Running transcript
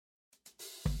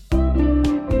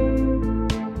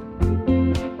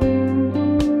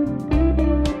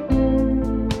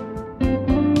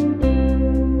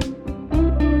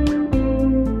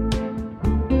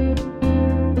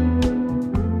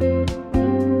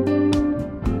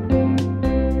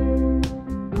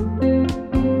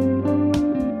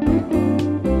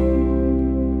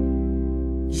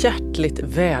Hjärtligt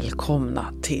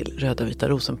välkomna till Röda Vita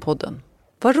Rosen-podden.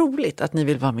 Vad roligt att ni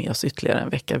vill vara med oss ytterligare en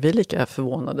vecka. Vi är lika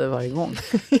förvånade varje gång.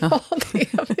 Ja, det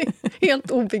är vi.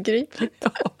 Helt obegripligt.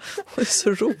 Ja, och det är så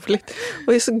roligt.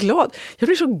 Och jag är så glad. Jag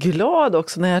blir så glad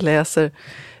också när jag läser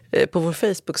på vår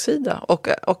Facebook-sida.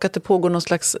 Och att det pågår någon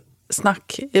slags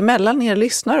snack emellan er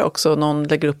lyssnare också. Någon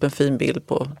lägger upp en fin bild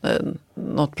på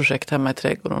något projekt hemma i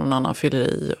trädgården. Och någon annan fyller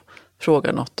i och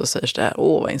frågar något och säger så där.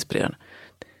 Åh, vad inspirerande.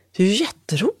 Det är ju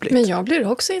jätteroligt. Men jag blir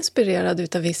också inspirerad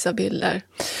utav vissa bilder.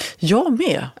 Jag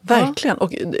med, verkligen. Ja.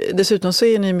 Och dessutom så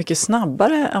är ni mycket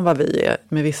snabbare än vad vi är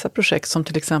med vissa projekt. Som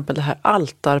till exempel det här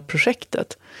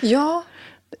altarprojektet. Ja.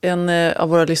 En av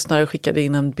våra lyssnare skickade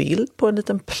in en bild på en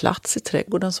liten plats i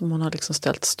trädgården som hon har liksom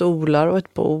ställt stolar och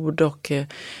ett bord. Och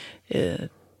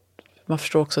man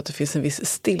förstår också att det finns en viss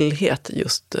stillhet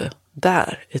just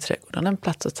där i trädgården. En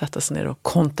plats att sätta sig ner och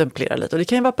kontemplera lite. Och det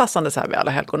kan ju vara passande så här vid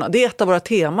alla helgorna. Det är ett av våra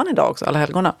teman idag också, alla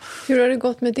helgorna. Hur har det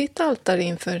gått med ditt altare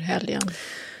inför helgen?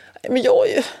 Men jag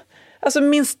är ju... Alltså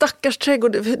min stackars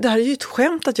trädgård, det här är ju ett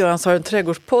skämt att göra en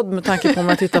trädgårdspodd med tanke på om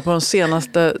jag tittar på de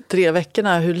senaste 3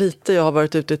 veckorna hur lite jag har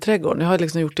varit ute i trädgården. Jag har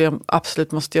liksom gjort det jag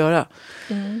absolut måste göra.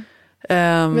 Mm.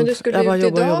 Men du skulle ut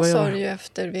idag sa du ju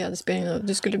efter vedspelningen.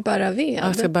 Du skulle bära ved. Ja,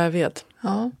 jag ska bära ved.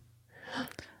 Ja.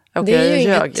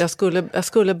 Okej, jag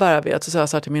skulle bära ved. Så sa jag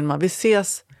så här till min mamma, vi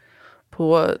ses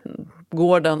på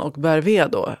gården och bär ved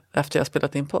då efter jag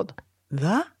spelat in podd.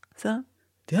 Va? Så,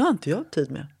 det har inte jag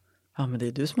tid med. Ja, men det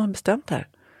är du som har bestämt det här.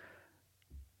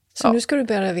 Så nu ska du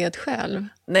bära ved själv?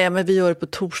 Nej, men vi gör det på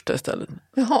torsdag istället.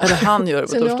 Jaha. Eller han gör det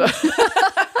på torsdag.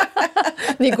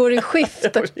 Ni går i skift.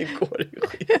 Ja, vi går i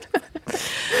skift.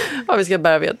 Ja, vi ska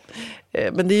bära ved.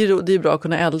 Men det är ju bra att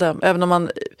kunna elda. Även om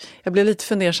jag blev lite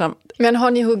fundersam. Men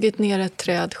har ni huggit ner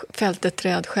fällt ett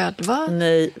träd själva?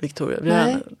 Nej,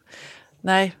 Victoria.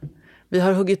 Nej, vi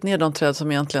har huggit ner de träd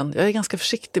som egentligen... Jag är ganska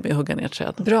försiktig med att hugga ner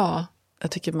träd. Bra.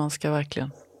 Jag tycker man ska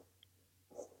verkligen...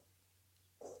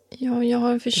 Ja, jag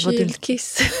har en förkyld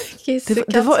kiss.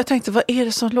 Jag tänkte, vad är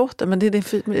det som låter? Men det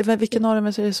är vilken av dem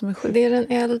är det som är sjuk? Det är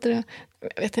den äldre.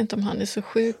 Jag vet inte om han är så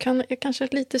sjuk. Han är kanske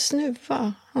lite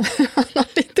snuva. Han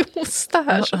har lite hosta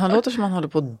här. Han låter som han håller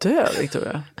på att dö,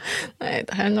 Victoria. Nej,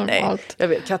 det här är normalt. Nej, jag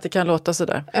vet, katter kan låta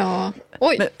sådär. Ja.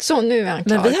 Oj, så nu är han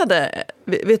klar.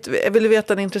 Men jag ville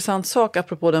veta en intressant sak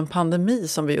apropå den pandemi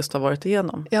som vi just har varit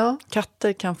igenom. Ja.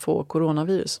 Katter kan få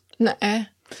coronavirus. Nej.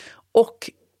 Och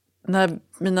när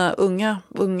mina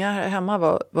unga hemma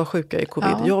var sjuka i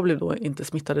covid, jag blev då inte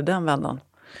smittad i den vändan.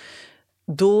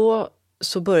 Då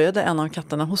så började en av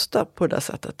katterna hosta på det där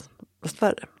sättet. Fast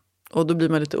värre. Och då blir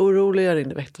man lite orolig, jag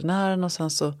ringde veterinären och sen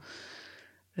så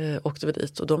åkte vi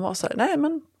dit. Och de var så här, nej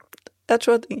men jag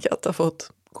tror att din katt har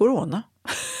fått corona.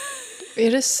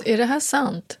 Är det här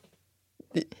sant?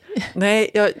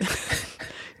 Nej, jag...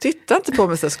 Titta inte på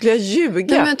mig så, skulle jag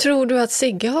ljuga? Nej, men tror du att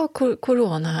Sigge har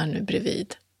corona här nu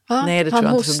bredvid? Va? Nej, det tror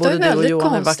jag inte, för både du och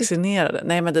Johan är vaccinerade.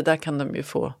 Nej, men det där kan de ju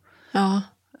få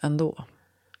ändå.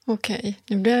 Okej,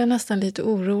 nu blir jag nästan lite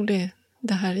orolig.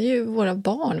 Det här är ju våra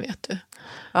barn, vet du.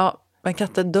 Ja, men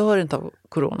katter dör inte av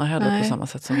corona heller på samma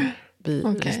sätt som vi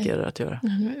riskerar att göra.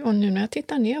 Och nu när jag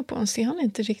tittar ner på honom ser han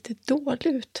inte riktigt dålig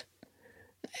ut.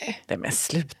 Nej, men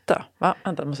sluta. Va?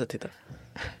 Vänta, måste jag titta.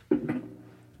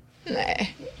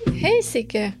 Nej. Hej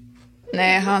Sigge.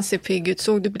 Nej, han ser pigg ut.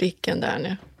 Såg du blicken där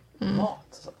nu? Mm.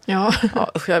 Ja,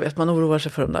 jag vet, man oroar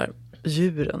sig för de där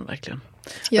djuren verkligen.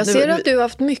 Jag ser att du har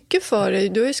haft mycket för dig.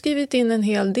 Du har ju skrivit in en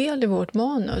hel del i vårt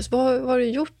manus. Vad har du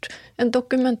gjort? En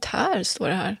dokumentär står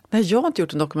det här. Nej, jag har inte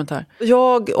gjort en dokumentär.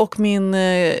 Jag och min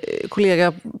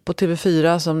kollega på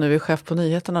TV4 som nu är chef på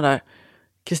nyheterna där,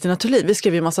 Kristina Thulin, vi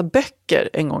skrev ju en massa böcker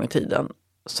en gång i tiden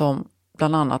som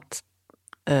bland annat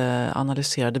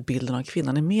analyserade bilden av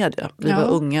kvinnan i media. Vi var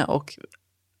unga och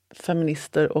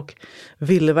feminister och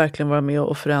ville verkligen vara med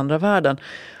och förändra världen.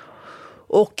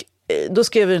 Och då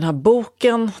skrev vi den här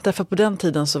boken, därför på den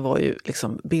tiden så var ju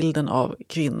liksom bilden av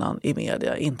kvinnan i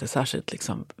media inte särskilt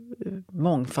liksom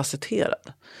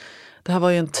mångfacetterad. Det här var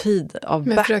ju en tid av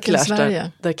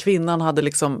backlash där kvinnan hade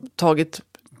liksom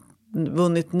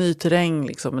vunnit ny terräng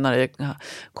liksom, när det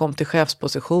kom till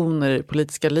chefspositioner i det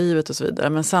politiska livet och så vidare.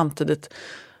 Men samtidigt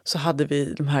så hade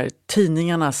vi de här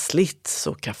tidningarna Slits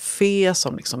och Café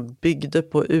som liksom byggde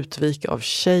på utvika av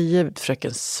tjejer.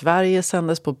 Fröken Sverige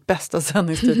sändes på bästa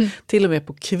sändningstid. Till och med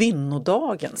på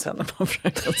kvinnodagen sände man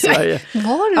Fröken Sverige.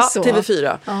 Var det så?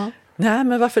 TV4. Ja. Nej,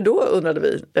 men varför då, undrade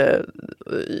vi.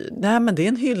 Nej, men det är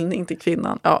en hyllning till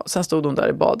kvinnan. Ja, sen stod hon där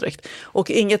i baddräkt.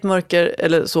 Och inget mörker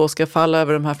eller så ska falla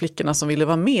över de här flickorna som ville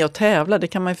vara med och tävla. Det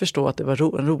kan man ju förstå att det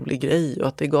var en rolig grej och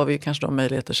att det gav ju kanske de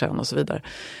möjligheter sen och så vidare.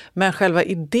 Men själva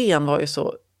idén var ju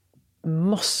så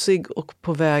mossig och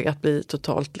på väg att bli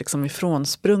totalt liksom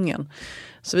ifrånsprungen.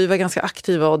 Så vi var ganska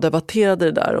aktiva och debatterade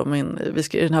det där. Och vi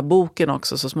skrev i den här boken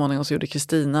också, så småningom så gjorde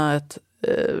Kristina ett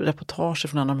reportage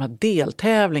från en av de här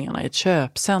deltävlingarna i ett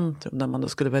köpcentrum där man då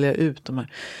skulle välja ut de här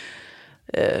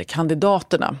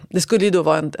kandidaterna. Det skulle ju då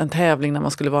vara en tävling när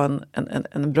man skulle vara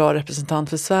en bra representant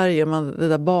för Sverige. Det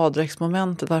där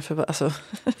baddräktsmomentet, varför... Alltså.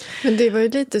 Men det var ju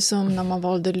lite som när man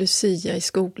valde Lucia i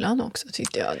skolan också,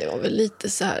 tyckte jag. Det var väl lite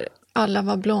så här, alla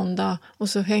var blonda och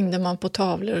så hängde man på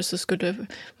tavlor och så skulle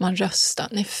man rösta.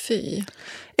 Nej, fy.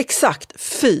 Exakt,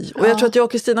 fy. Och jag tror att jag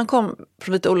och Kristina kom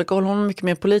från lite olika håll. Hon var mycket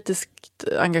mer politiskt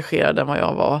engagerad än vad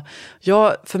jag var.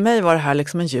 För mig var det här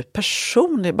liksom en djup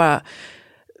personlig bara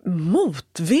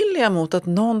motvilja mot att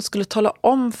någon skulle tala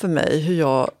om för mig hur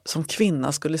jag som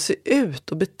kvinna skulle se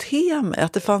ut och bete mig.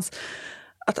 Att det fanns,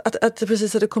 att det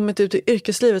precis hade kommit ut i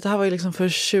yrkeslivet. Det här var ju liksom för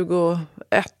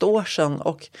 21 år sedan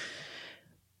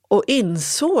och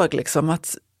insåg liksom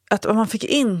att man fick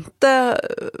inte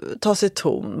ta sig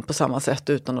ton på samma sätt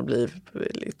utan att bli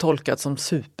tolkad som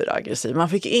superaggressiv. Man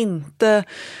fick inte...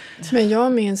 Men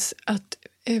jag minns att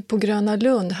på Gröna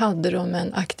Lund hade de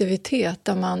en aktivitet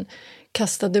där man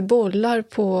kastade bollar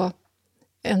på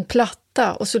en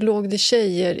platta och så låg det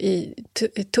tjejer i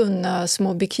tunna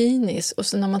små bikinis och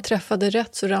så när man träffade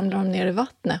rätt så ramlade de ner i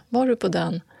vattnet. Var du på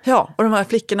den? Ja, och de här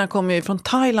flickorna kom ju från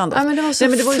Thailand. Ja, men det var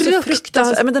så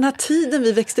fruktansvärt. Men den här tiden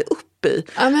vi växte upp i,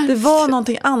 det var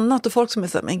någonting annat. Och folk som är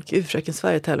så här, men gud, Fröken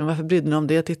Sverige-tävling, varför brydde ni om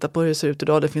det? Titta på hur det ser ut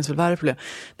idag, det finns väl värre problem.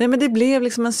 Nej, men det blev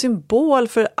liksom en symbol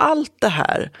för allt det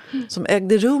här som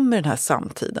ägde rum i den här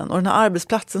samtiden. Och den här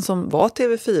arbetsplatsen som var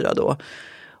TV4 då.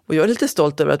 Och jag är lite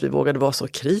stolt över att vi vågade vara så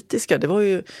kritiska. Det var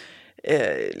ju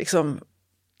liksom...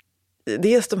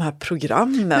 Dels de här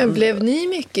programmen. Men blev ni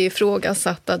mycket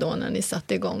ifrågasatta då när ni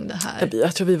satte igång det här?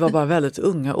 Jag tror vi var bara väldigt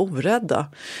unga och orädda.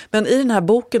 Men i den här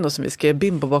boken då som vi skrev,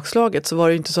 Bimbobakslaget, så var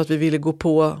det ju inte så att vi ville gå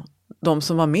på de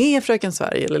som var med i Fröken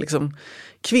Sverige eller liksom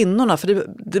kvinnorna. För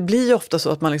det blir ju ofta så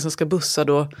att man liksom ska bussa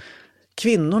då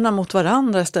kvinnorna mot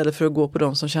varandra istället för att gå på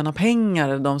de som tjänar pengar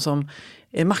eller de som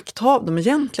är de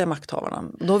egentliga makthavarna.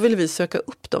 Då ville vi söka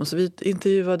upp dem, så vi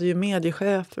intervjuade ju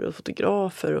mediechefer och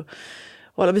fotografer och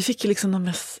vi fick ju liksom de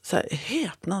mest så här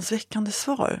häpnadsväckande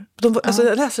svar. Alltså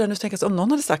jag läser det här nu och tänker att om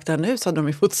någon hade sagt det här nu så hade de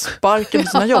ju fått sparken på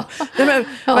sina jobb.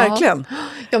 Verkligen.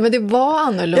 Ja, men det var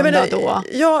annorlunda då.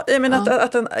 Ja, jag menar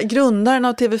att grundaren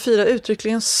av TV4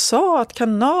 uttryckligen sa att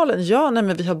kanalen,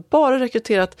 men vi har bara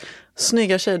rekryterat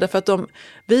snygga tjejer därför att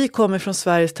vi kommer från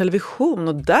Sveriges Television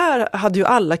och där hade ju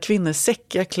alla kvinnor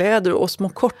säckiga kläder och små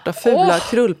korta fula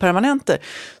krullpermanenter.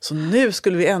 Så nu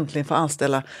skulle vi äntligen få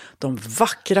anställa de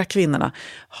vackra kvinnorna.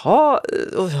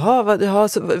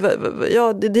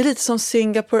 Det är lite som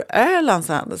Singapore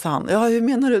Airlines, sa han. Ja, hur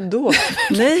menar du då?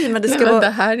 Nej, men det ska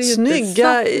vara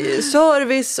snygga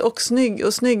service och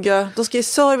snygga. De ska ge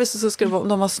service och så ska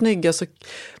de vara snygga så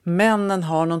männen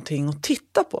har någonting att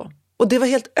titta på. Och det var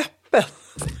helt öppet.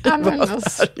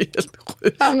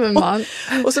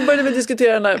 Och så började vi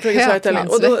diskutera den där Fröken Sverige-tävlingen.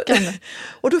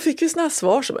 Och då fick vi såna här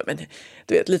svar som,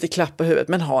 du vet, lite klapp på huvudet.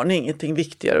 Men har ni ingenting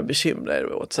viktigare att bekymra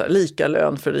er åt? Så här, lika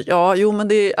lön för...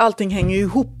 men allting hänger ju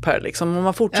ihop här. Liksom. Om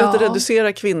man fortsätter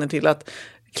reducera kvinnor till att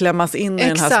klämmas in i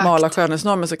den här smala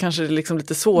skönhetsnormen så kanske det är liksom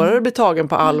lite svårare att bli tagen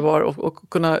på allvar och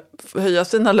kunna höja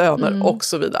sina löner och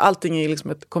så vidare. Allting är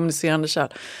liksom ett kommunicerande kärl.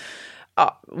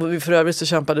 Ja, för övrigt så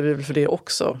kämpade vi väl för det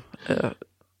också.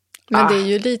 Men det är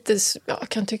ju lite, jag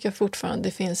kan tycka fortfarande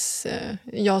det finns,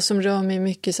 jag som rör mig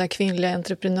mycket så här kvinnliga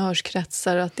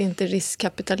entreprenörskretsar, att inte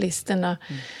riskkapitalisterna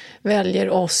väljer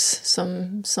oss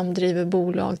som driver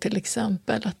bolag till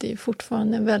exempel. Att det är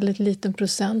fortfarande en väldigt liten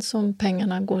procent som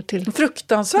pengarna går till.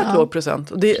 Fruktansvärt låg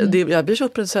procent. Och jag blir så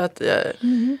upprörd så att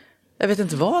jag vet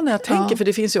inte vad när jag tänker, för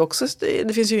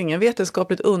det finns ju ingen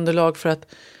vetenskapligt underlag för att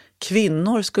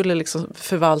kvinnor skulle liksom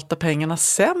förvalta pengarna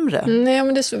sämre. Nej,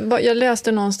 men jag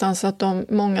läste någonstans att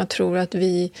många tror att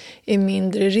vi är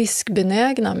mindre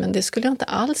riskbenägna, men det skulle jag inte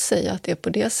alls säga att det är på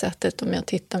det sättet om jag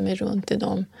tittar mig runt i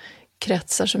de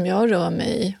kretsar som jag rör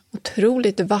mig i.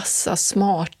 Otroligt vassa,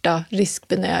 smarta,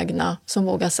 riskbenägna som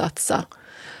vågar satsa.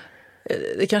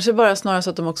 Det kanske bara är snarare så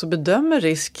att de också bedömer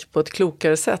risk på ett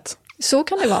klokare sätt. Så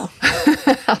kan det vara.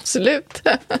 Absolut.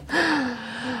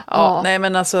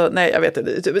 Jag vet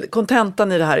inte.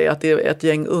 Kontentan i det här är att det är ett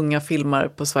gäng unga filmar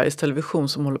på Sveriges Television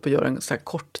som håller på att göra en så här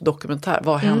kort dokumentär.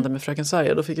 Vad hände med Fröken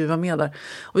Sverige? Då fick vi vara med där.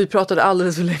 Och vi pratade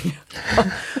alldeles för länge.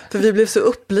 För vi blev så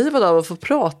upplivade av att få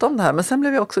prata om det här. Men sen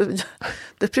blev jag också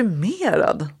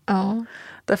deprimerad. Ja.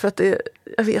 Därför att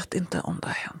jag vet inte om det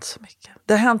har hänt så mycket.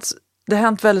 Det har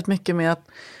hänt väldigt mycket med att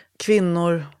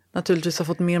kvinnor naturligtvis har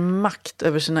fått mer makt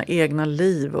över sina egna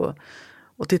liv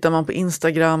och Och tittar man på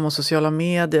Instagram och sociala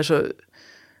medier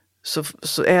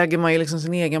så äger man ju liksom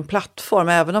sin egen plattform.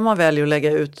 Även om man väljer att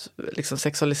lägga ut liksom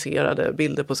sexualiserade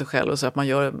bilder på sig själv och så att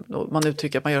man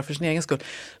uttrycker att man gör det för sin egen skull.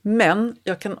 Men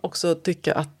jag kan också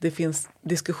tycka att det finns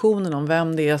diskussionen om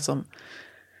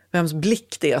vems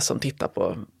blick det är som tittar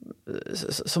på,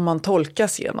 som man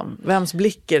tolkas genom. Vems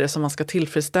blick är det som man ska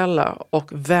tillfredsställa och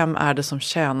vem är det som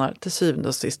tjänar till syvende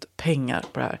och sist pengar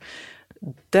på det här.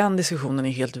 Den diskussionen är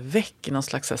helt väck i någon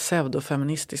slags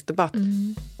pseudofeministisk debatt.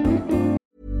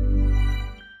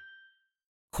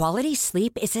 Quality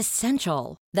sleep is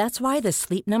essential. That's why the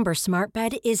Sleep Number Smart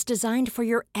Bed is designed for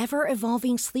your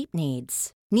ever-evolving sleep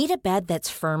needs. Need a bed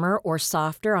that's firmer or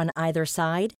softer on either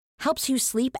side? Helps you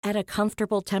sleep at a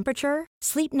comfortable temperature?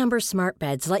 Sleep Number Smart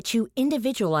Beds let you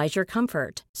individualize your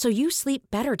comfort, so you sleep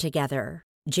better together.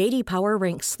 JD Power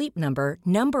ranks Sleep Number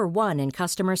 #1 in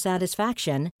customer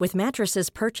satisfaction with mattresses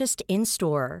purchased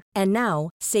in-store. And now,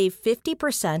 save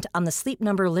 50% on the Sleep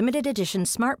Number Limited Edition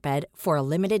Smart Bed for a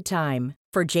limited time.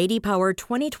 For JD Power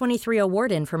 2023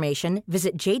 award information,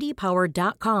 visit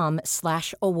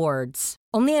jdpower.com/awards.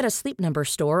 Only at a Sleep Number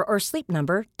store or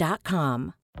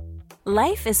sleepnumber.com.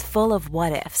 Life is full of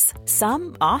what-ifs.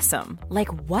 Some awesome,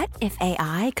 like what if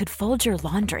AI could fold your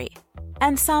laundry?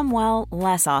 And some, well,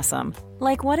 less awesome,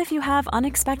 like what if you have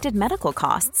unexpected medical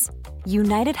costs?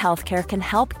 United Healthcare can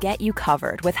help get you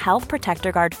covered with Health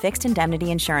Protector Guard fixed indemnity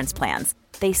insurance plans.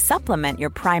 They supplement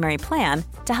your primary plan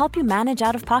to help you manage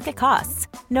out-of-pocket costs.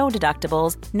 No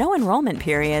deductibles, no enrollment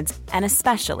periods, and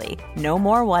especially no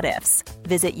more what-ifs.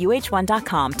 Visit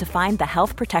uh1.com to find the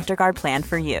Health Protector Guard plan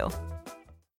for you.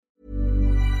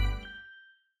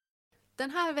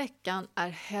 Den här veckan är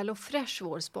HelloFresh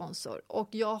vår sponsor och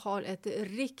jag har ett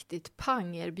riktigt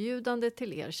pangerbjudande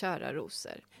till er kära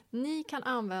rosor. Ni kan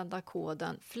använda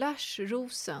koden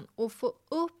FLASHROSEN och få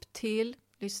upp till,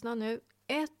 lyssna nu,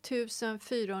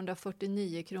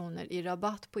 1449 kronor i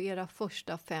rabatt på era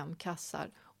första 5 kassar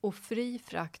och fri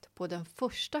frakt på den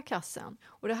första kassen.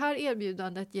 Och det här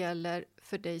erbjudandet gäller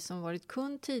för dig som varit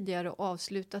kund tidigare och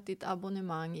avslutat ditt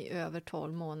abonnemang i över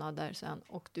 12 månader sedan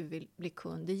och du vill bli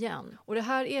kund igen. Och det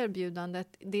här erbjudandet,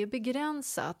 det är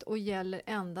begränsat och gäller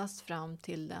endast fram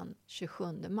till den 27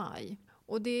 maj.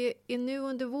 Och det är nu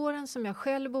under våren som jag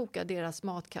själv bokar deras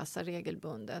matkassa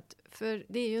regelbundet. För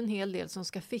det är ju en hel del som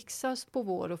ska fixas på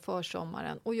vår- och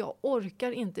försommaren. Och jag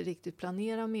orkar inte riktigt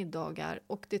planera middagar.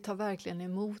 Och det tar verkligen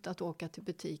emot att åka till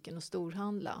butiken och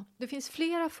storhandla. Det finns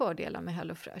flera fördelar med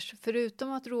HelloFresh.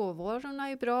 Förutom att råvarorna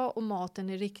är bra och maten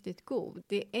är riktigt god.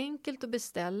 Det är enkelt att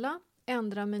beställa.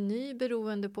 Ändra meny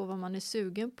beroende på vad man är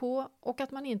sugen på och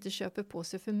att man inte köper på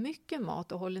sig för mycket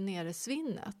mat och håller nere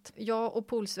svinnet. Jag och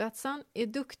poolsvetsan är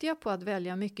duktiga på att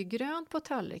välja mycket grönt på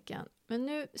tallriken. Men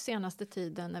nu senaste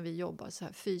tiden när vi jobbar så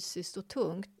här fysiskt och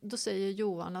tungt, då säger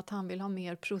Johan att han vill ha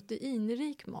mer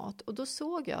proteinrik mat. Och då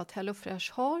såg jag att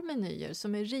HelloFresh har menyer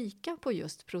som är rika på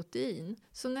just protein.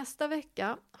 Så nästa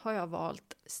vecka har jag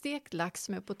valt stekt lax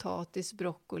med potatis,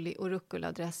 broccoli och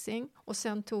rucola-dressing. Och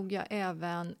sen tog jag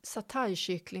även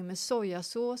sataykyckling med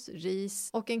sojasås, ris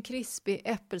och en krispig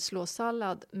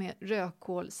äppelslåssallad med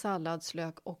rödkål,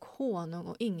 salladslök och honung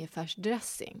och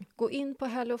ingefärsdressing. Gå in på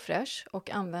HelloFresh och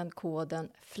använd koden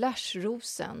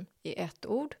FLASHROSEN i ett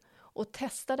ord och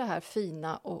testa det här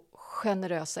fina och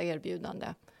generösa erbjudande.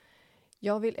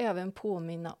 Jag vill även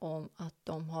påminna om att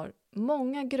de har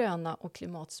många gröna och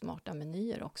klimatsmarta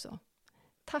menyer också.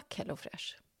 Tack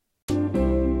HelloFresh!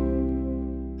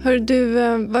 Hör du,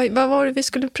 vad var det vi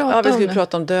skulle prata om? Ja, vi skulle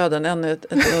prata om döden. Det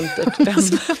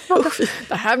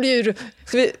här blir ju...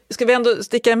 Ska vi ändå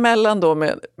sticka emellan då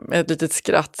med ett litet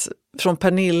skratt från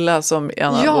Pernilla som är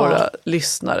en av våra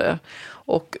lyssnare.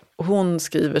 Och hon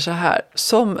skriver så här: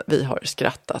 som vi har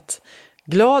skrattat.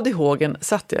 Glad i hågen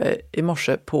satt jag i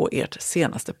morse på ert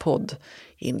senaste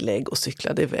poddinlägg och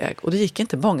cyklade iväg. Och det gick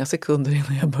inte många sekunder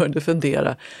innan jag började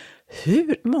fundera.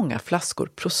 Hur många flaskor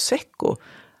Prosecco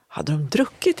hade de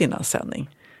druckit innan sändning?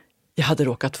 Jag hade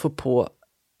råkat få på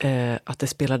att det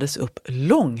spelades upp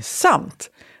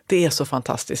långsamt. Det är så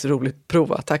fantastiskt roligt.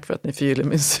 Prova. Tack för att ni förgyller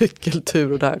min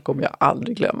cykeltur och det här kommer jag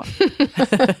aldrig glömma.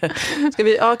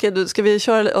 Ska vi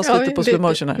köra oss lite på slow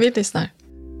motion här? Vi lyssnar.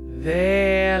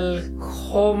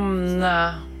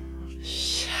 Välkomna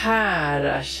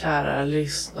kära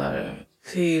lyssnare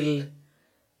till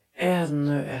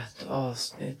ännu ett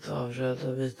avsnitt av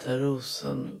Röda Vita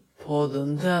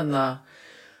Rosen-podden denna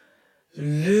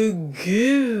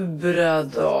lugubra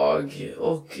dag.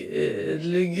 Och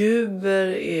luguber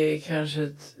är kanske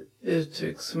ett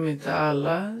uttryck som inte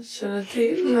alla känner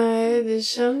till. Nej, det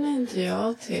känner inte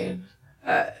jag till.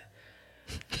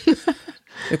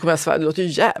 Nu kommer jag svära, det låter ju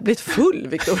jävligt full,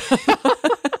 Victoria.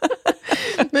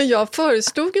 Men jag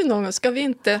föreslog ju någon gång, ska vi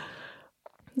inte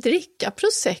dricka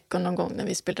prosecco någon gång när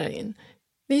vi spelar in?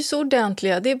 Vi är så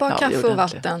ordentliga, det är bara kaffe och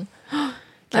vatten.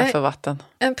 Kaffe och vatten.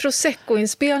 En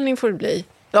prosecco-inspelning får det bli.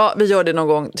 Ja, vi gör det någon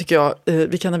gång, tycker jag.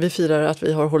 Vi kan när vi firar att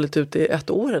vi har hållit ut i 1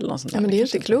 år eller något sånt där. Ja, men det är ju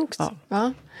inte klokt. Ja.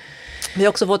 Va? Vi har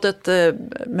också fått ett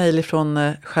mejl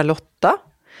från Charlotta.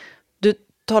 Du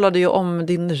talade ju om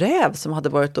din räv som hade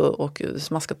varit och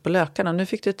smaskat på lökarna. Nu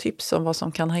fick du ett tips om vad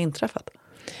som kan ha inträffat.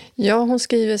 Ja, hon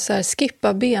skriver så här,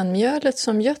 skippa benmjölet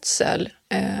som gödsel.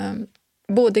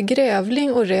 Både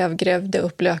grävling och räv grävde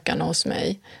upp lökarna hos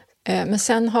mig. Men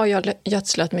sen har jag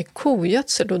gödslat med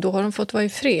kogödsel och då har de fått vara i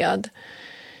fred.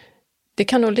 Det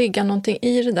kan nog ligga någonting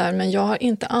i det där, men jag har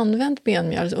inte använt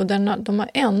benmjöl och de har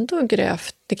ändå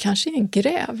grävt. Det kanske är en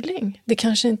grävling. Det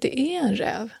kanske inte är en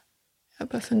räv. Jag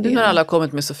bara funderar. Nu när alla har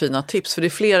kommit med så fina tips, för det är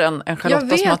fler än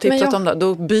Charlotta som har tipsat om det.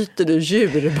 Då byter du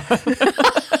djur bara.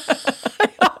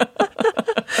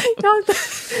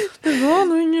 Det var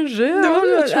nog ingen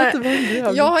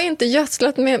räv. Jag har inte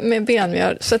gödslat med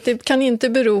benmjöl, så att det kan inte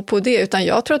bero på det, utan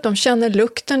jag tror att de känner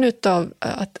lukten utav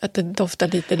att det doftar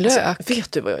lite lök. Alltså,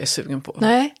 vet du vad jag är sugen på?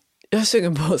 Nej. Jag är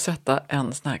sugen på att sätta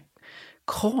en sån här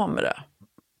kamera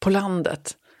på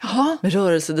landet. Jaha. Med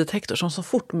rörelsedetektor som så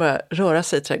fort börjar röra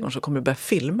sig i trädgården så kommer det börja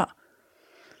filma.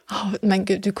 Men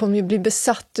gud, du kommer ju bli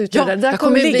besatt utav det. Där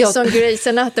kommer bli som Grey's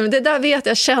Anatomy. Det där vet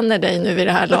jag, känner dig nu vid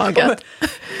det här laget.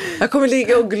 Jag kommer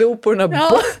ligga och glo på den här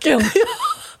bocken.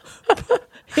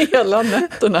 Hela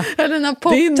nätterna. Eller när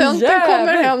poptönten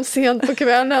kommer hem sent på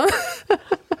kvällen.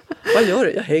 Vad gör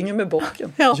du? Jag hänger med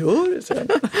bocken. Ja. Gör det sen.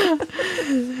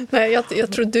 Nej,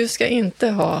 jag tror du ska inte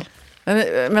ha...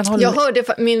 Men jag hörde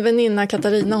min väninna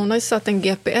Katarina, hon har ju satt en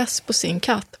GPS på sin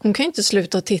katt. Hon kan ju inte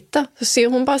sluta att titta. Så ser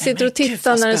hon bara sitter och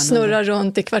tittar när den snurrar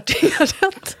runt i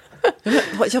kvarteret.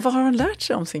 Vad har hon lärt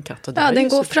sig om sin katt? Den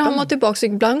går fram och tillbaka.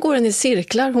 Ibland går den i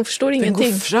cirklar. Hon förstår ingenting.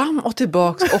 Den går fram och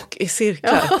tillbaka och i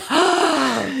cirklar. Ja.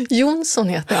 Jonsson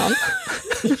heter han.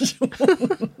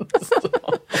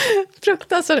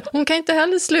 Fruktansvärt. Hon kan inte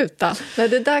heller sluta. Nej,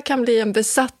 det där kan bli en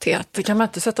besatthet. Det kan man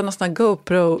inte sätta någon sån här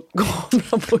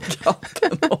GoPro-kamera på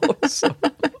katten också.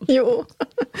 Jo.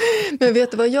 Men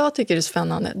vet du vad jag tycker är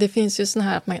spännande? Det finns ju såna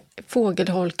här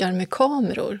fågelholkar med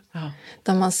kameror. Ja.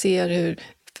 Där man ser hur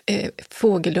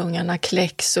fågelungarna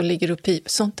kläcks och ligger och pip.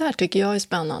 Sånt där tycker jag är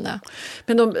spännande.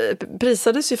 Men de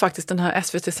prisades ju faktiskt den här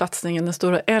SVT-satsningen, den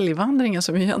stora älgvandringen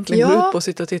som egentligen går ut på att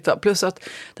sitta och titta. Plus att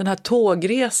den här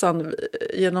tågresan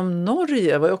genom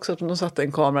Norge var ju också att de satte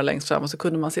en kamera längst fram och så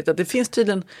kunde man sitta. Det finns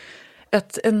tydligen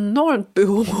ett enormt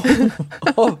behov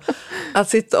av att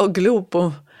sitta och glo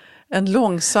på en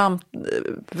långsam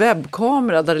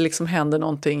webbkamera där det liksom händer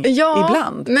någonting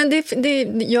ibland. Men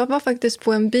jag var faktiskt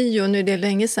på en bio, nu är det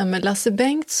länge sedan, med Lasse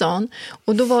Bengtsson.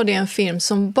 Och då var det en film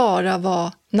som bara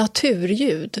var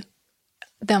naturljud.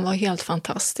 Den var helt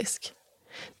fantastisk.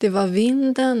 Det var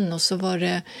vinden och så var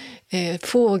det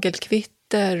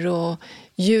fågelkvitter och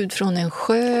ljud från en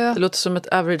sjö. Det låter som ett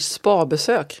average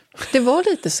spa-besök. Det var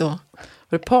lite så.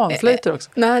 Var det panflöjter också?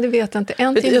 Nej, det vet jag inte.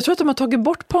 Jag tror att de har tagit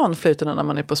bort panflöjterna när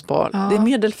man är på spa. Ja. Det är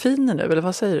mer delfiner nu, eller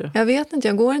vad säger du? Jag vet inte,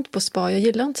 jag går inte på spa. Jag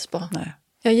gillar inte spa. Nej.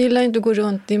 Jag gillar inte att gå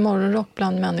runt i morgonrock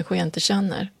bland människor jag inte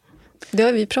känner. Det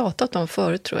har vi pratat om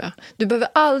förut, tror jag. Du behöver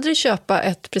aldrig köpa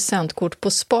ett presentkort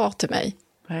på spa till mig.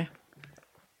 Nej.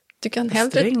 Du kan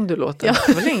hellre... Sträng du låter. Ja.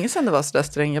 Det var länge sedan det var så där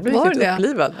sträng. Jag blev riktigt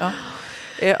upplivad.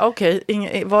 Ja. Okej,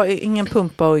 ingen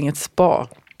pumpa och inget spa.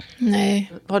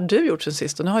 Nej. Vad har du gjort sen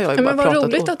sist? Och nu har jag ju bara men vad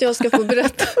roligt att jag ska få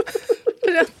berätta.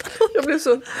 Jag blev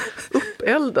så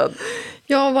uppeldad.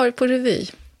 Jag har varit på revy.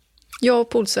 Jag och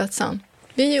Polsvetsan.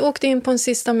 Vi åkte in på en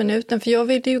sista minuten för jag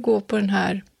ville ju gå på den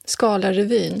här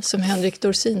Skala-revyn som Henrik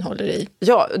Dorsin håller i.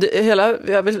 Ja,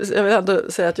 jag vill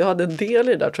ändå säga att jag hade en del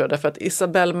i det där, tror jag. Därför att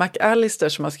Isabelle McAllister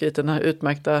som har skrivit den här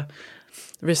utmärkta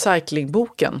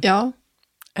recyclingboken. Ja.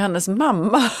 Hennes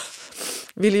mamma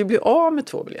ville ju bli av med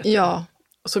 2 biljetter. Ja.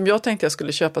 Som jag tänkte jag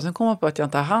skulle köpa. Sen kom jag på att jag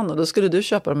inte hann och då skulle du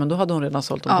köpa dem. Men då hade hon redan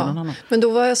sålt dem till någon annan. Men då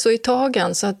var jag så i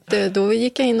tagen så att då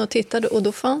gick jag in och tittade. Och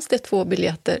då fanns det 2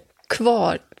 biljetter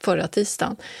kvar förra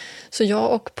tisdagen. Så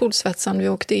jag och Polsvetsan, vi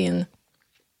åkte in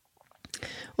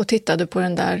och tittade på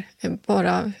den där.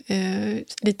 Bara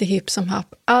lite hipp som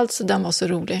happ. Alltså den var så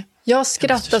rolig. Jag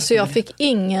skrattade så jag fick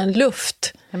ingen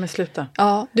luft. Nej, men sluta.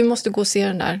 Ja, du måste gå och se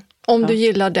den där. Om du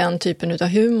gillar den typen av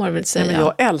humor, vill säga. Nej, men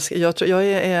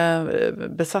jag är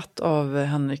besatt av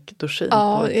Henrik Dorsin.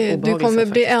 Ja, du kommer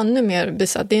bli ännu mer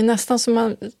besatt. Det är nästan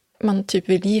som man typ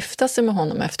vill gifta sig med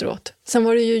honom efteråt. Sen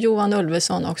var det ju Johan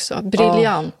Ulveson också.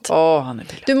 Briljant. Han är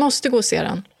briljant. Du måste gå och se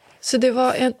den. Så det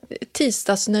var en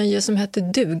tisdagsnöje som hette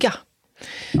Duga.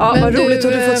 Ja, vad roligt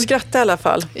att du fått skratta i alla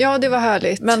fall. Ja, det var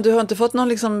härligt. Men du har inte fått någon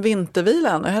liksom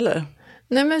vintervila ännu heller?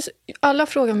 Nej, men alla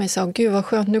frågar mig så, gud vad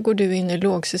skönt, nu går du in i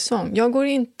lågsäsong. Jag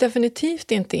går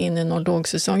definitivt inte in i någon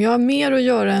lågsäsong. Jag har mer att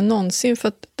göra än någonsin, för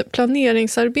att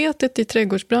planeringsarbetet i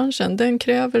trädgårdsbranschen, den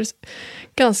kräver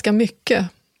ganska mycket.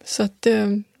 Så att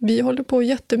vi håller på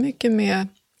jättemycket med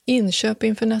inköp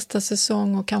inför nästa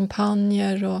säsong och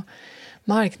kampanjer och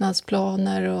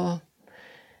marknadsplaner och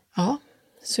ja,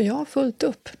 så jag har fullt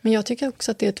upp. Men jag tycker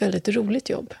också att det är ett väldigt roligt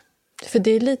jobb. För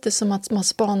det är lite som att man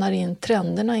spanar in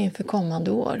trenderna inför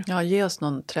kommande år. Ja, ge oss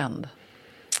någon trend.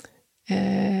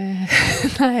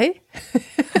 Nej,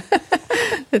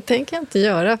 det tänker jag inte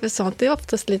göra. För sånt är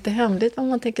oftast lite hemligt vad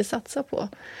man tänker satsa på.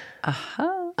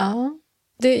 Aha. Ja,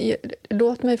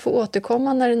 låt mig få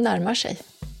återkomma när det närmar sig.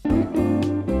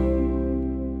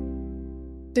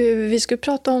 Vi skulle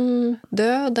prata om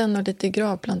döden och lite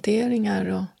gravplanteringar.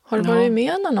 Och, har du varit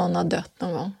med när någon har dött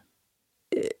någon gång?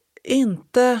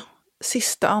 Inte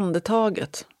sista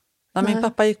andetaget. När min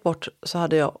pappa gick bort så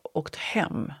hade jag åkt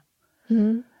hem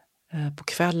på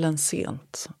kvällen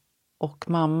sent. Och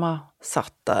mamma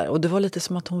satt där. Och det var lite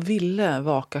som att hon ville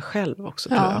vaka själv också,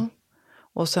 tror jag.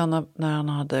 Och sen när han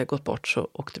hade gått bort så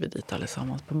åkte vi dit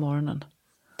allesammans på morgonen.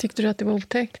 Tyckte du att det var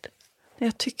otäckt? Nej,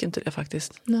 jag tycker inte det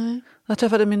faktiskt. Nej. Jag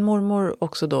träffade min mormor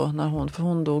också då, för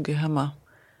hon dog hemma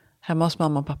hos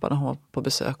mamma och pappa när hon var på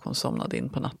besök. Hon somnade in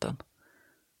på natten.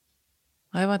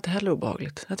 Nej, det var inte heller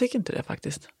obehagligt. Jag tycker inte det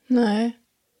faktiskt. Nej,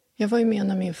 jag var ju med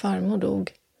när min farmor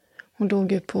dog. Hon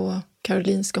dog ju på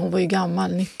Karolinska, hon var ju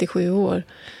gammal, 97 år.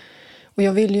 Och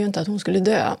jag ville ju inte att hon skulle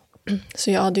dö.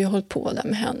 Så jag hade ju hållit på där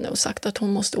med henne och sagt att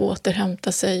hon måste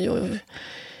återhämta sig. Och,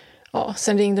 ja,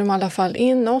 sen ringde de i alla fall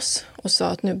in oss och sa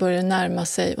att nu börjar det närma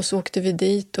sig. Och så åkte vi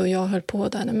dit och jag höll på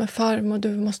där. Nej, men farmor, du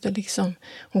måste liksom...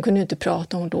 Hon kunde ju inte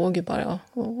prata, hon låg ju bara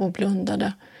och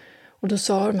blundade. Och då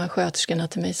sa de här sköterskorna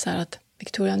till mig så här att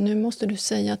Victoria, nu måste du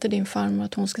säga till din farmor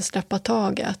att hon ska släppa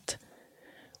taget.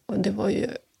 Och det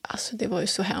var ju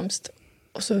så hemskt.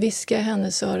 Och så viskade jag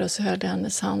hennes öra och så höll jag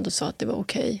hennes hand och sa att det var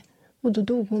okej. Och då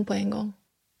dog hon på en gång.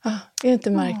 Ah, är det inte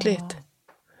märkligt?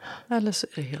 Eller så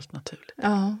är det helt naturligt.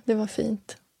 Ja, det var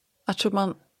fint. Jag tror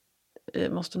man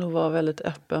måste nog vara väldigt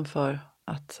öppen för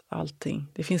att allting...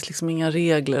 Det finns liksom inga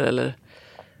regler eller...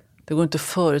 Det går inte att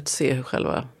förutse hur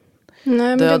själva Nej,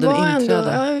 men döden det var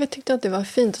inträder. ändå, jag tyckte att det var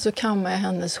fint. Och så kammade jag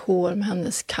hennes hår med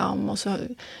hennes kam. Och så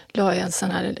la jag en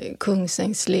sån här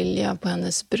kungsängslilja på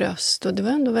hennes bröst. Och det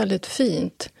var ändå väldigt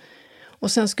fint.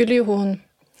 Och sen skulle ju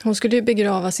hon skulle ju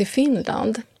begravas i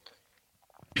Finland.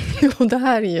 Och det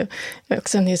här är ju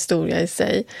också en historia i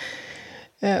sig.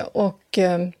 Och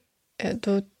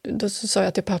då så sa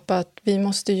jag till pappa att vi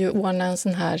måste ju ordna en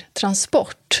sån här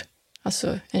transport.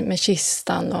 Alltså med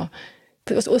kistan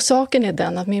och saken är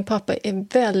den att min pappa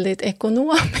är väldigt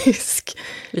ekonomisk.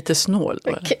 Lite snål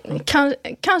då?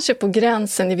 Kanske på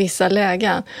gränsen i vissa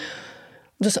lägen.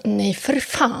 Då sa nej för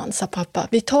fan, sa pappa.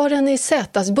 Vi tar henne i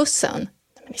Sätasbussen.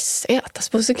 Men i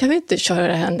Sätasbussen kan vi inte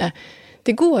köra henne.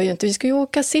 Det går ju inte. Vi ska ju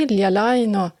åka Silja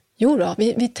Line och... Jo då,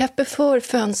 vi täpper för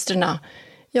fönsterna.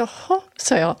 Jaha,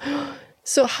 sa jag.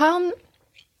 Så han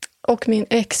och min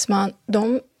exman,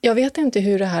 jag vet inte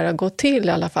hur det här har gått till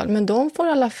i alla fall. Men de får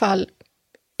i alla fall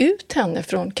ut henne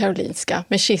från Karolinska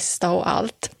med kista och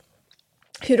allt.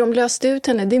 Hur de löste ut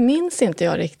henne, det minns inte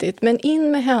jag riktigt. Men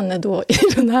in med henne då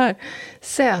i den här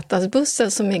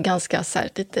Sätasbussen som är ganska så här,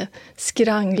 lite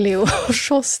skranglig och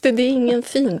tjostig. Det är ingen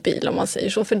fin bil om man säger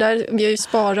så. För där,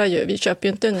 vi köper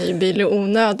ju inte en ny bil i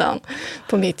onödan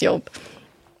på mitt jobb.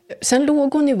 Sen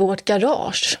låg hon i vårt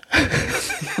garage.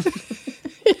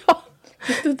 Ja.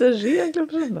 Det är regler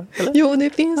för det, eller? Jo, det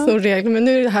finns nog regler, men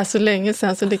nu är det här så länge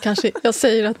sedan så det kanske, jag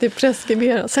säger att det är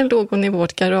preskriberat. Sen låg hon i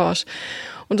vårt garage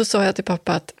och då sa jag till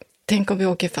pappa att tänk om vi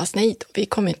åker fast. Nej, vi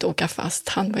kommer inte åka fast.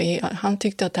 Han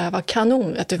tyckte att det här var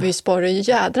kanon. Att vi sparar ju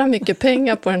jädra mycket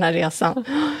pengar på den här resan.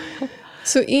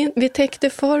 Så vi täckte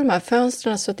för de här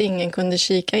fönstren så att ingen kunde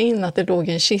kika in att det låg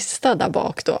en kista där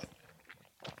bak då.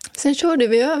 Sen körde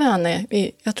vi över henne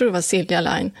jag tror det var Silja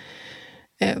Line,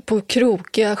 på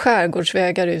krokiga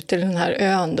skärgårdsvägar ut till den här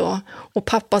ön då. Och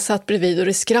pappa satt bredvid och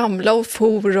det skramlade och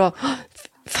for och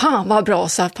fan vad bra,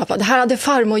 sa pappa. Det här hade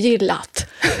farmor gillat.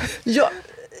 Ja,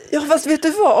 fast vet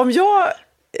du vad? Om jag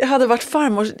hade varit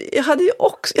farmor, jag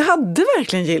hade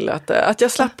verkligen gillat det. Att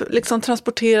jag slapp liksom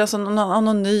transportera sådana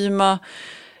anonyma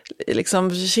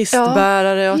liksom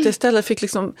kistbärare och att jag istället fick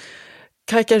liksom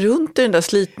kajka runt i den där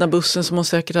slitna bussen som hon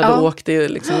säkert hade åkt i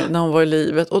liksom, när hon var i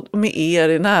livet. Och med er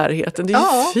i närheten, det är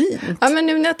ju fint. Ja, men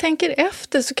nu när jag tänker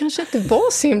efter så kanske det inte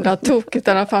var så himla tokigt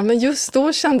i alla fall. Men just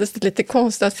då kändes det lite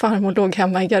konstigt att farmor låg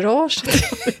hemma i garaget.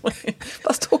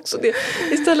 Fast också det,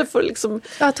 istället för liksom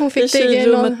att hon fick i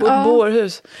kylrummet på ett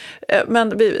bårhus.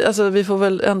 Men vi får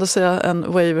väl ändå säga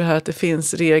en waiver här att det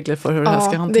finns regler för hur det här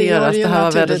ska hanteras. Det här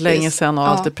var väldigt länge sedan och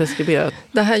allt är preskriberat.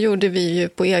 Det här gjorde vi ju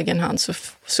på egen hand,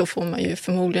 så får man ju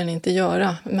förmodligen inte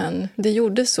göra. Men det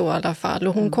gjorde så i alla fall.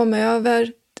 Och hon kom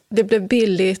över, det blev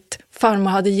billigt, farmor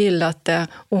hade gillat det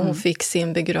och hon fick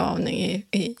sin begravning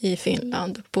i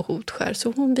Finland på Hotskär.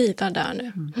 Så hon vilar där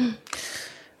nu.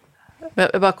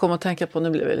 Jag bara kom att tänka på, nu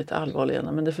blev jag lite allvarlig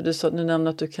igen, men det för du nämnde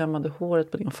att du kammade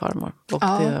håret på din farmor. Och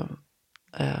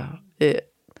det är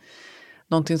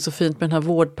någonting så fint med den här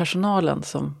vårdpersonalen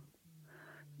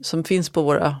som finns på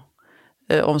våra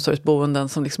omsorgsboenden,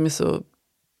 som liksom är så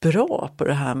bra på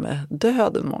det här med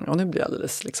döden många. Och nu blir jag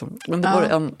alldeles liksom, men det var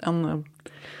en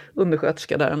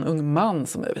undersköterska där, en ung man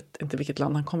som jag vet inte vilket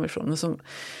land han kommer ifrån, men som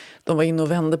de var inne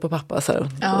och vände på pappa så här,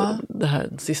 det här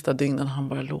sista dygnen han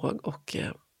bara låg, och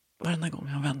varenda gång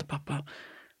han vände pappa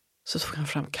så tog han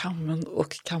fram kammen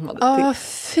och kammade till. Vad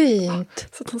fint.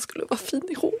 Så att han skulle vara fin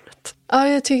i håret. Ja,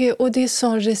 jag tycker, och det är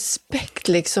sån respekt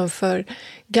liksom för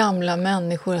gamla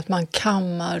människor, att man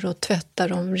kammar och tvättar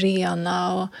dem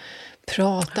rena och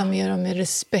pratar med dem med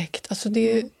respekt. Alltså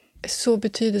det är så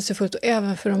betydelsefullt, och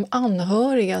även för de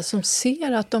anhöriga som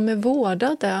ser att de är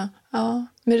vårdade,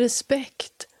 med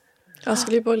respekt. Han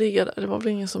skulle ju bara ligga där. Det var väl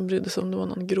ingen som brydde sig om det var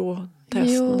någon grå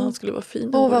test, men han skulle vara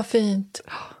fin. Vad fint.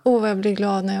 Vad jag blir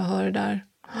glad när jag hör det där.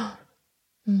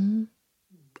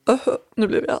 Nu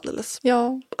blev jag alldeles.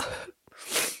 Ja.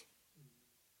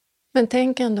 Men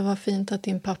tänk ändå vad fint att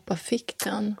din pappa fick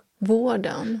den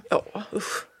vården. Ja,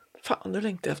 usch. Fan, nu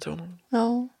längtar jag efter honom.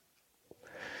 Ja.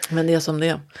 Men det är som det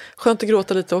är. Skönt att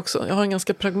gråta lite också. Jag har en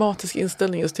ganska pragmatisk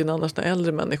inställning just till annars när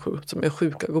äldre människor som är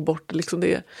sjuka går bort. Liksom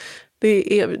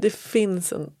det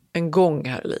finns en gång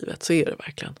här i livet, så är det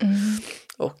verkligen.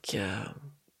 Och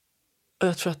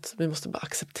jag tror att vi måste bara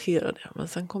acceptera det. Men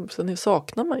sen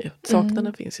saknar man ju.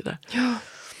 Saknaden finns ju där. Ja.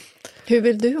 Hur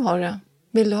vill du ha det?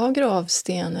 Vill du ha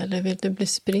gravsten eller vill du bli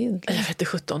spridd? Jag vet inte,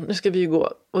 17. Nu ska vi ju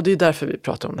gå. Och det är därför vi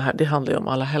pratar om det här. Det handlar ju om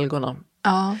alla helgona.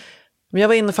 Ja. Men jag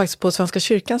var inne faktiskt på Svenska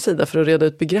kyrkans sida för att reda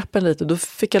ut begreppen lite. Då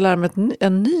fick jag lära mig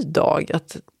en ny dag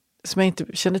som jag inte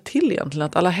kände till egentligen.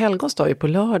 Att alla helgons dag är på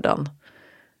lördagen.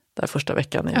 Där första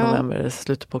veckan i november,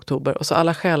 slutet på oktober. Och så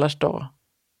alla själars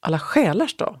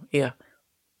dag är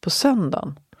på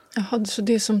söndagen. Jaha, så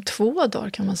det är som 2 dagar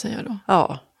kan man säga då?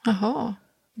 Ja. Jaha,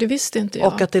 det visste inte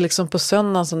jag. Och att det är liksom på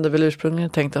söndagen som det väl ursprungligen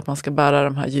tänkt att man ska bära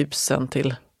de här ljusen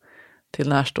till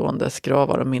närståendes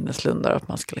gravar och minneslundar. Att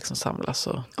man ska liksom samlas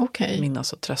och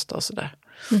minnas och trösta och sådär.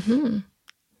 Mm-hmm.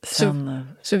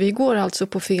 Så vi går alltså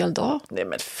på fel dag? Nej,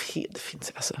 men det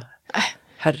finns alltså.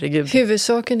 Herregud.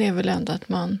 Huvudsaken är väl ändå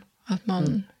att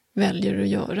man väljer att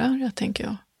göra det, tänker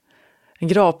jag. En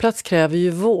gravplats kräver ju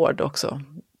vård också.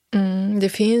 Det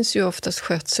finns ju oftast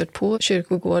skötsel på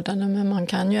kyrkogårdarna, men man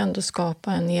kan ju ändå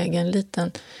skapa en egen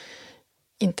liten,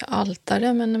 inte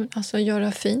altare, men alltså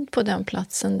göra fint på den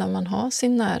platsen där man har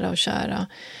sin nära och kära.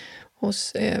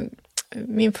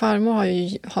 Min farmor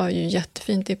har ju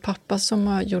jättefint, det är pappa som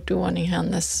har gjort i ordning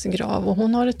hennes grav, och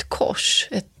hon har ett kors,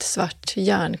 ett svart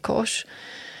järnkors.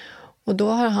 Och då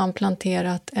har han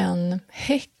planterat en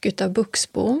häck utav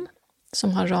buxbom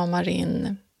som han ramar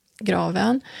in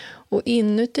graven. Och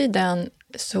inuti den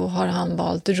så har han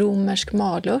valt romersk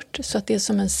malört, så att det är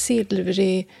som en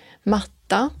silvrig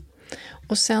matta.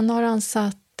 Och sen har han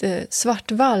satt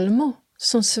svart vallmo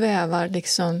som svävar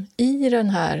liksom i den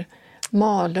här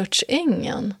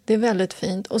malörtsängen. Det är väldigt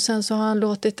fint. Och sen så har han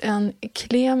låtit en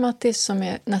klematis som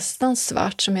är nästan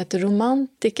svart, som heter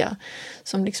Romantica,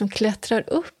 som liksom klättrar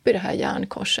upp i det här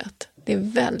järnkorset. Det är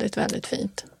väldigt, väldigt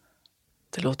fint.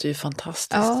 Det låter ju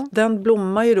fantastiskt. Ja. Den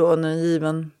blommar ju då under en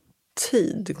given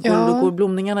tid. Går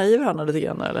blomningarna i varandra lite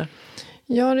grann, eller?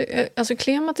 Ja, alltså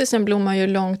klematisen blommar ju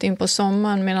långt in på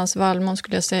sommaren, medan vallmon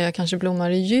skulle jag säga kanske blommar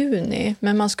i juni.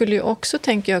 Men man skulle ju också,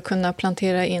 tänker jag, kunna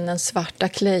plantera in en svarta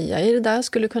kleja i det där.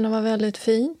 Skulle kunna vara väldigt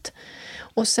fint.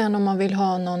 Och sen om man vill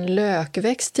ha någon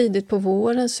lökväxt tidigt på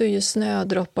våren så är ju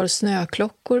snödroppar och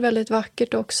snöklockor väldigt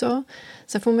vackert också.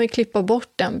 Sen får man ju klippa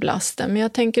bort den blasten. Men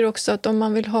jag tänker också att om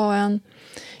man vill ha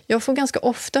jag får ganska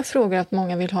ofta frågor att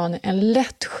många vill ha en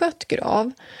lättskött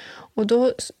grav. Och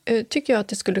då tycker jag att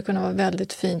det skulle kunna vara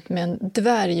väldigt fint med en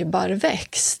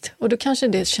dvärgbarrväxt. Och då kanske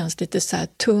det känns lite så här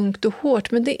tungt och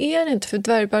hårt. Men det är det inte, för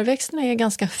dvärgbarväxterna är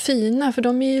ganska fina. För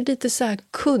de är ju lite så här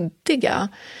kuddiga.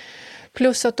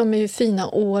 Plus att de är ju fina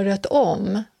året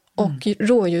om och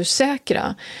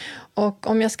rådjurssäkra. Och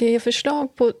om jag ska ge förslag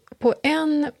på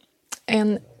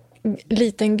en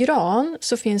liten gran,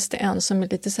 så finns det en som är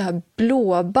lite så här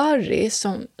blåbarrig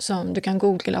som du kan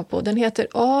googla på. Den heter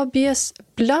Abies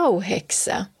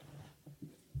Blauhexe.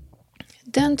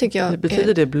 Den tycker jag...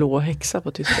 Betyder det blå häxa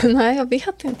på tyska? Nej, jag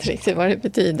vet inte riktigt vad det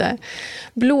betyder.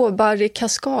 Blåbarrig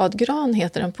kaskadgran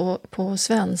heter den på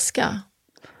svenska.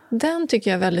 Den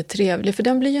tycker jag är väldigt trevlig, för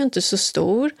den blir ju inte så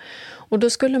stor. Och då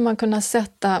skulle man kunna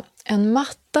sätta en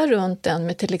matta runt den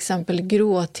med till exempel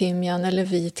gråtimjan eller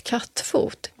vit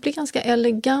kattfot. Det blir ganska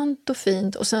elegant och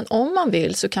fint. Och sen om man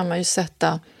vill så kan man ju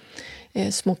sätta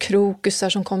små krokusar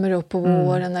som kommer upp på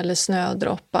våren eller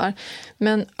snödroppar.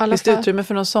 Men finns det utrymme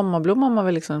för någon sommarblomma om man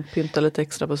vill liksom pynta lite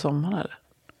extra på sommaren? Eller?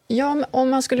 Ja, men om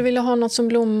man skulle vilja ha något som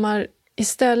blommar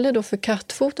istället då för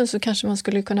kattfoten, så kanske man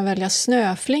skulle kunna välja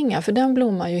snöflinga, för den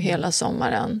blommar ju hela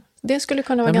sommaren. Det skulle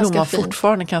kunna vara ganska fint. Den blommar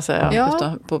fortfarande, kan jag säga,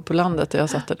 ja. på landet där jag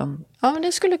satte den. Ja, men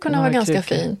det skulle kunna vara ganska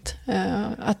fint.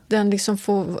 Att den liksom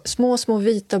får små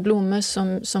vita blommor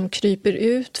som kryper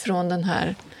ut från den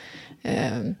här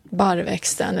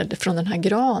barrväxten eller från den här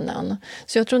granen.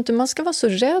 Så jag tror inte man ska vara så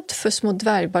rädd för små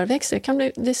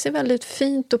dvärgbarrväxter. Det ser väldigt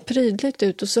fint och prydligt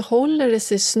ut, och så håller det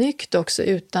sig snyggt också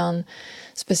utan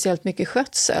speciellt mycket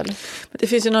skötsel. Men det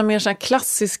finns ju några mer såna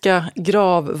klassiska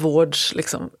gravvårdsväxter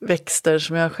liksom, växter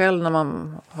som jag själv när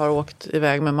man har åkt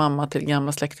iväg med mamma till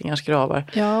gamla släktingars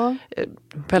gravar. Ja.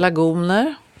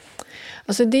 Pelargoner,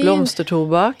 alltså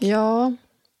blomstertobak. Ja.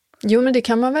 Jo, men det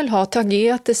kan man väl ha.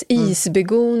 Tagetes,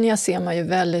 isbegonia ser man ju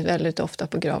väldigt, väldigt ofta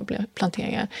på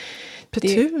gravplanteringar.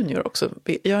 Petunior också.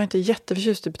 Jag är inte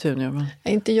jätteförtjust i petunior. Men...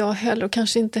 Inte jag heller, och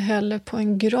kanske inte heller på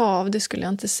en grav. Det skulle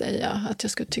jag inte säga att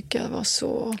jag skulle tycka var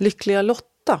så... Lyckliga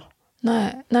Lotta?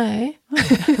 Nej.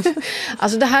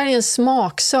 Alltså det här är en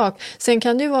smaksak. Sen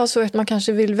kan det ju vara så att man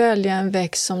kanske vill välja en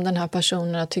växt som den här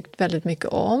personen har tyckt väldigt mycket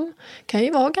om. Det kan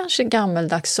ju vara kanske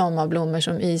gammeldags sommarblommor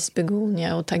som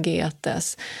isbegonia och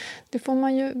tagetes. Det får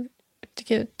man ju...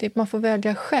 Man får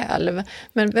välja själv.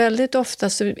 Men väldigt ofta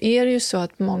så är det ju så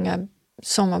att många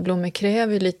sommarblommor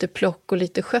kräver lite plock och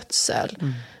lite skötsel.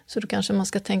 Så då kanske man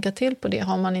ska tänka till på det.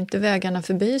 Har man inte vägarna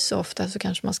förbi så ofta, så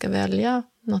kanske man ska välja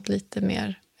något lite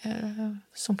mer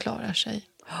som klarar sig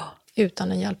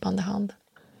utan en hjälpande hand.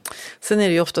 Sen är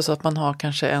det ju ofta så att man har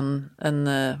kanske en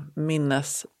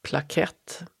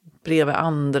minnesplakett bredvid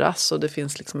andras, och det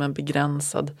finns liksom en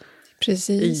begränsad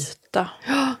yta.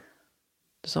 Ja.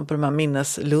 Som på de här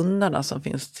minneslundarna som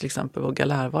finns till exempel på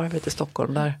Galärvarvet i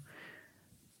Stockholm.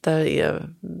 Där är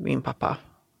min pappa.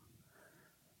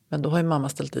 Men då har ju mamma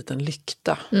ställt dit en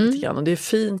lykta. Lite grann. Och det är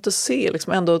fint att se.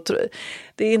 Liksom ändå,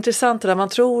 det är intressant där man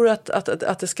tror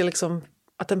att det ska liksom,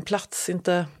 att en plats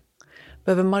inte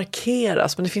behöver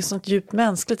markeras. Men det finns något djupt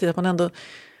mänskligt i att man ändå...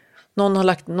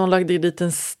 Någon lagde dit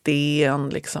en sten,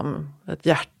 liksom, ett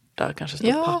hjärta kanske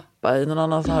står pappa i. Någon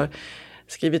annan har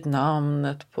skrivit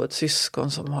namnet på ett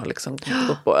syskon som har liksom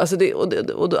gått på. Alltså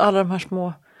och alla de här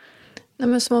små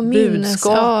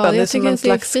budskapen, det är som en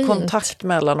slags kontakt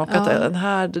mellan, och att den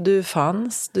här,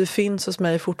 du finns hos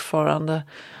mig fortfarande,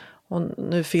 och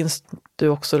nu finns du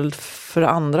också för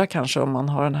andra kanske, om man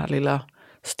har den här lilla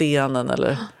stenen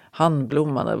eller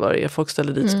handblomman eller vad det är. Folk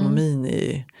ställer dit små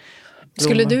mini.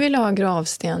 Skulle du vilja ha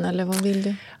gravsten, eller vad vill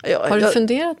du? Har du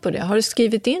funderat på det? Har du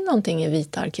skrivit in någonting i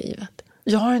Vita arkivet?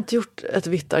 Jag har inte gjort ett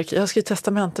vitt arkiv. Jag har skrivit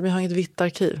testamente, men jag har inget vitt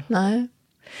arkiv. Nej,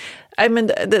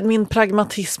 men min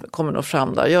pragmatism kommer nog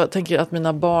fram där. Jag tänker att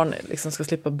mina barn liksom ska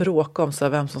slippa bråka om så här,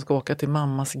 vem som ska åka till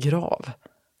mammas grav.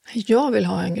 Jag vill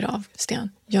ha en gravsten.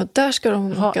 Ja, där ska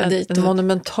de åka dit. En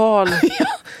monumental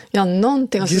ja,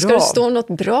 någonting. Och så ska det stå något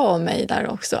bra om mig där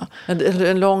också.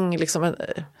 En lång liksom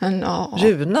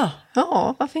runa.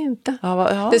 Ja, varför inte?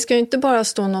 Ja. Det ska ju inte bara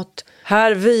stå något...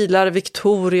 Här vilar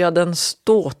Victoria den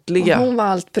ståtliga. Hon var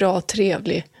allt bra,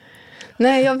 trevlig.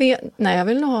 Nej, jag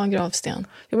vill nog ha en gravsten.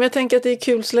 Jo, men jag tänker att det är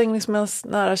kul så länge liksom ens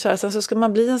nära kära. Sen så ska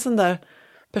man bli en sån där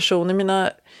person. I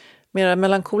mina mera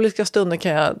melankoliska stunder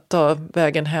kan jag ta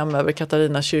vägen hem över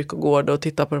Katarina kyrkogård och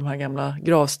titta på de här gamla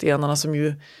gravstenarna som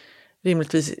ju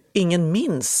rimligtvis ingen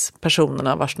minns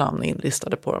personerna vars namn är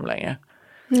inlistade på dem längre.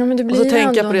 Ja, men det blir och så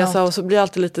tänker jag på det något. Och så blir det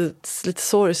alltid lite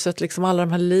sorgset, liksom alla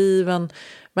de här liven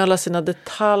med alla sina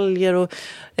detaljer. Och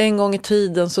en gång i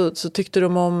tiden så tyckte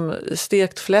de om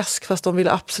stekt fläsk, fast de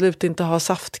ville absolut inte ha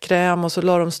saftkräm, och så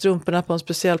la de strumporna på en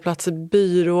speciell plats i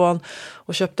byrån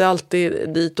och köpte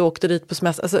alltid dit och åkte dit på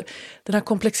semester. Alltså den här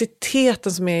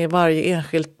komplexiteten som är i varje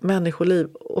enskilt människoliv,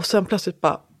 och sen plötsligt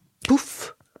bara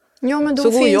puff, Ja, men då så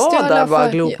går finns jag det där bara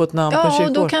glor på ett namn på en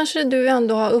kyrkogård. Ja, då kanske du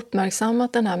ändå har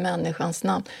uppmärksammat den här människans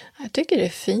namn. Jag tycker det är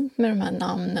fint med de här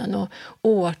namnen och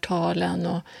årtalen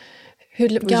och hur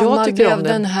gammal blev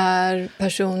den här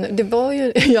personen. Det var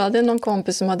ju, jag hade någon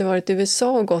kompis som hade varit i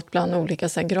USA och gått bland olika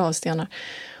så här gravstenar.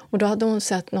 Och då hade hon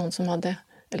sett någon som hade,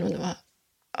 eller om det var,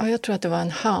 ja, jag tror att det var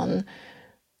en han,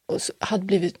 och hade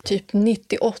blivit typ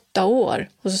 98 år.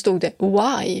 Och så stod det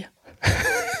why?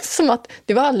 Som att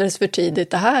det var alldeles för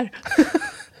tidigt det här.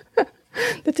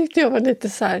 Det tyckte jag var lite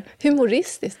så här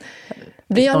humoristiskt.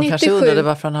 Blir jag 97? Kanske undrade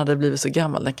varför han hade blivit så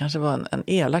gammal. Den kanske var en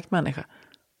elak människa.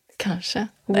 Kanske.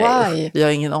 Nej, why? Jag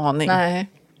har ingen aning. Nej,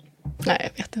 jag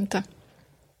vet inte.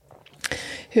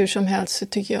 Hur som helst så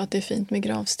tycker jag att det är fint med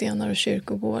gravstenar och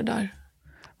kyrkogårdar.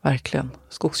 Verkligen.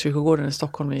 Skogskyrkogården i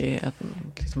Stockholm är ett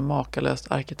liksom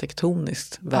makalöst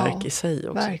arkitektoniskt verk i sig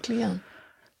också. Verkligen.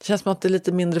 Det känns som att det är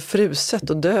lite mindre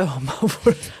fruset att dö om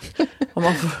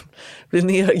man får bli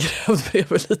nergrävd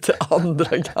bredvid lite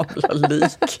andra gamla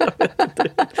lik. Jag vet inte.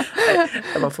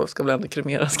 Nej, man ska väl ändå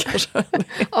kremeras kanske.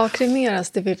 Ja,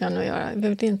 kremeras det vill jag nog göra. Jag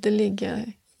vill inte ligga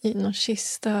i någon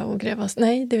kista och grävas.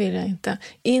 Nej, det vill jag inte.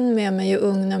 In med mig i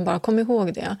ugnen bara, kom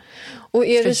ihåg det. Och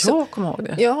är det så... jag komma ihåg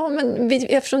det? Ja, men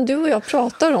eftersom du och jag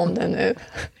pratar om det nu.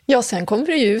 Ja, sen kommer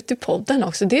det ju ut i podden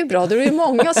också. Det är bra, det är ju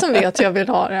många som vet jag vill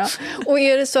ha det. Och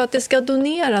är det så att det ska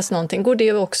doneras någonting, går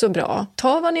det också bra.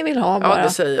 Ta vad ni vill ha bara. Ja, det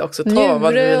säger jag också. Ta njure,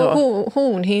 vad ni vill ha.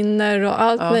 Hornhinnor och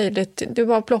allt möjligt. Du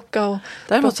bara plocka och...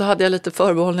 Däremot så hade jag lite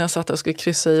förbehåll när jag satt och skulle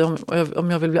kryssa i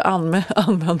om jag vill bli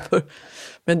använd för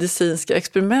medicinska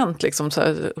experiment. Liksom, så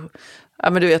här, ja,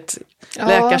 men du vet,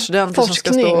 läkarstudenter som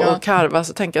ska stå och karva.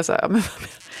 Så tänker jag så här,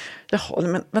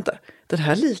 men vänta, det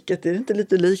här liket, är det inte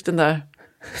lite likt den där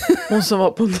hon som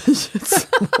var på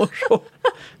Nyhetsmorgon?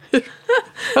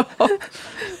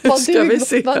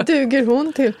 Vad duger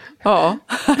hon till? Ja,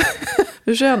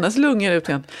 hur ser hennes lungor ut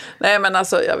igen? Nej, men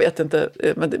alltså, jag vet inte,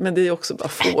 men det är också bara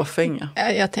fåfänga.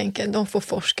 Jag tänker, de får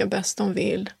forska bäst de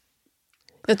vill.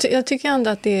 Jag tycker ändå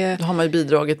att det är... Då har man ju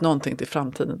bidragit någonting till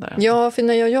framtiden där. Ja, för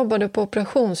när jag jobbade på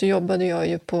operation så jobbade jag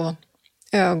ju på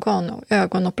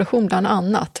ögonoperation bland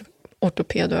annat.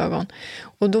 Ortoped och ögon.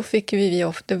 Och då fick vi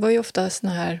ofta, det var ju ofta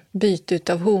såna här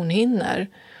byte av hornhinnor.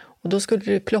 Och då skulle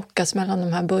det plockas mellan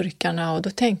de här burkarna. Och då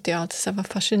tänkte jag alltid så här, vad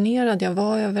fascinerad jag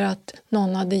var över att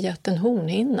någon hade gett en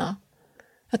hornhinna.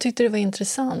 Jag tyckte det var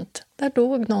intressant. Där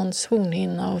låg någons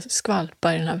hornhinna och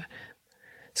skvalpade i den här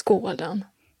skålen.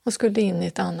 Och skulle in i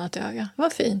ett annat öga. Det var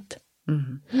fint.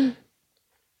 Mm.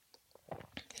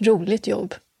 Roligt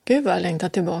jobb. Gud vad jag längtar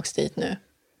tillbaka dit nu.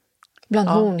 Bland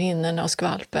hornhinnorna och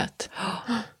skvalpet.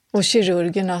 Och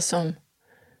kirurgerna som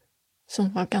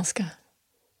var ganska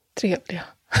trevliga.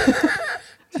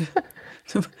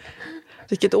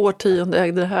 Vilket årtionde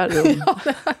ägde det här rum?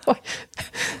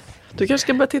 Du kanske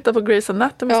ska börja titta på Grey's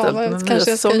Anatomy istället. Ja, kanske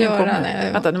jag ska göra.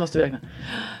 Vänta, nu måste vi räkna.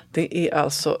 Det är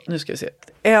alltså, nu ska vi se,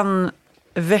 1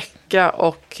 vecka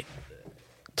och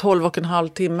 12,5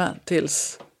 timme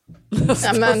tills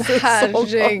nästa men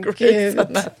herregud. Grey's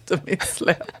Anatomy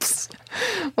släpps.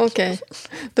 Okej,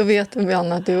 då vet vi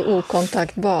Anna att du är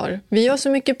okontaktbar. Vi har så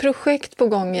mycket projekt på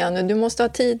gång igen nu. Du måste ha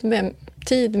tid med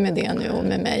det nu och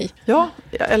med mig. Ja,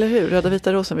 eller hur? Röda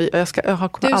vita rosen. Vi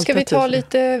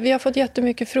har fått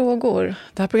jättemycket frågor.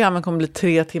 Det här programmet kommer bli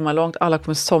 3 timmar långt. Alla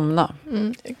kommer somna.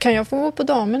 Kan jag få gå på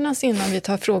damernas innan vi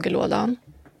tar frågelådan?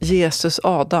 Jesus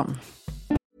Adam.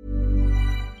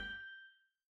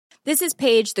 This is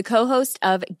Paige, the co-host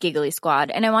of Giggly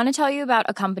Squad, and I want to tell you about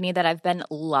a company that I've been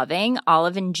loving,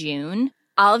 Olive & June.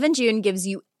 Olive & June gives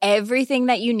you everything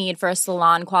that you need for a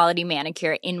salon-quality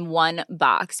manicure in one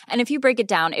box. And if you break it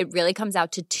down, it really comes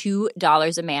out to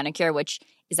 $2 a manicure, which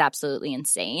is absolutely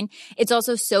insane. It's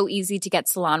also so easy to get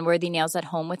salon-worthy nails at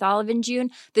home with Olive & June.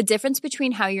 The difference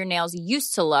between how your nails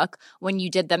used to look when you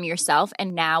did them yourself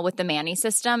and now with the Mani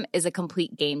system is a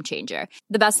complete game changer.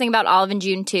 The best thing about Olive &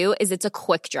 June, too, is it's a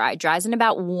quick dry. Dries in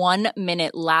about 1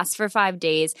 minute, lasts for 5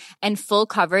 days, and full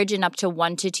coverage in up to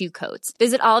 1 to 2 coats.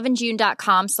 Visit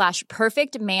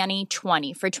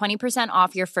oliveandjune.com/perfectmani20 for 20%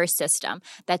 off your first system.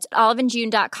 That's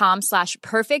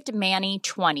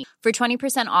oliveandjune.com/perfectmani20 for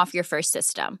 20% off your first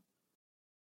system.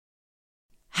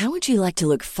 How would you like to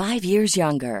look 5 years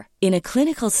younger? In a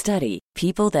clinical study,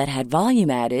 people that had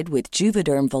volume added with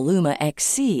Juvederm Voluma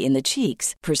XC in the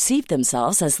cheeks perceived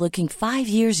themselves as looking 5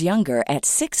 years younger at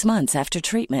 6 months after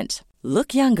treatment.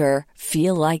 Look younger,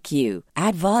 feel like you.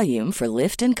 Add volume for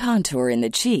lift and contour in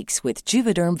the cheeks with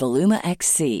Juvederm Voluma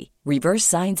XC.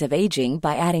 Reverse signs of aging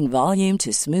by adding volume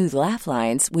to smooth laugh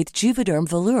lines with Juvederm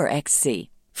Volure XC.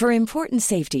 For important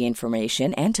safety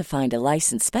information and to find a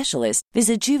licensed specialist,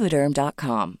 visit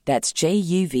Juvederm.com. That's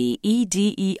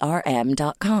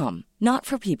Juvederm.com. Not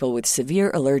for people with severe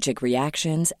allergic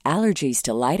reactions, allergies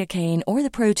to lidocaine, or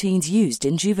the proteins used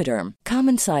in Juvederm.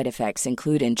 Common side effects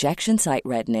include injection site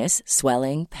redness,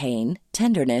 swelling, pain,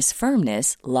 tenderness,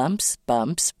 firmness, lumps,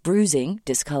 bumps, bruising,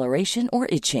 discoloration, or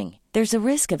itching. There's a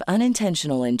risk of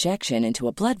unintentional injection into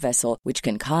a blood vessel, which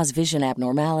can cause vision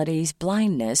abnormalities,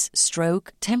 blindness,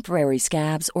 stroke, temporary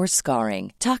scabs, or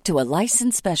scarring. Talk to a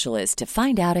licensed specialist to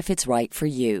find out if it's right for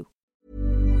you.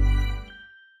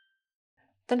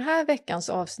 Den här veckans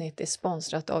avsnitt är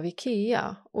sponsrat av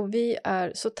IKEA och vi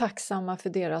är så tacksamma för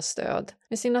deras stöd.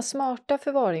 Med sina smarta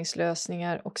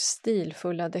förvaringslösningar och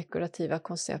stilfulla dekorativa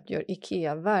koncept gör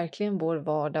IKEA verkligen vår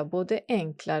vardag både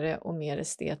enklare och mer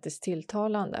estetiskt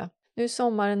tilltalande. Nu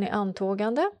sommaren är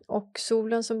antågande och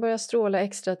solen som börjar stråla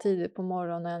extra tidigt på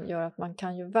morgonen gör att man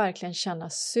kan ju verkligen känna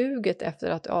suget efter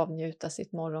att avnjuta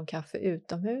sitt morgonkaffe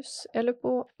utomhus eller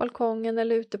på balkongen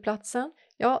eller uteplatsen.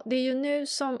 Ja, det är ju nu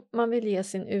som man vill ge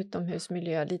sin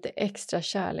utomhusmiljö lite extra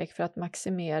kärlek för att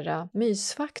maximera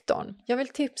mysfaktorn. Jag vill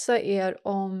tipsa er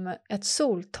om ett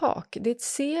soltak. Det är ett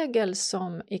segel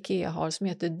som IKEA har som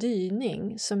heter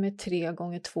dyning som är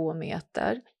 3x2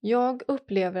 meter. Jag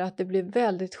upplever att det blir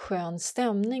väldigt skön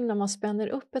stämning när man spänner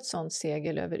upp ett sånt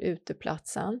segel över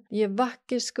uteplatsen. Det ger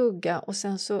vacker skugga och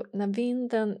sen så när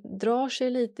vinden drar sig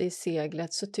lite i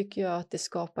seglet så tycker jag att det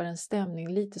skapar en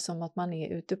stämning lite som att man är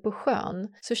ute på sjön.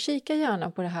 Så kika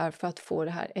gärna på det här för att få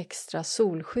det här extra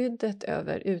solskyddet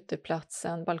över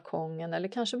uteplatsen, balkongen eller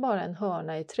kanske bara en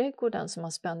hörna i trädgården som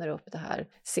man spänner upp det här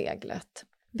seglet.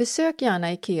 Besök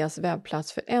gärna IKEAs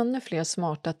webbplats för ännu fler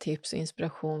smarta tips och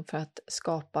inspiration för att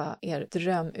skapa er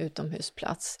dröm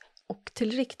utomhusplats och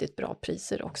till riktigt bra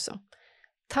priser också.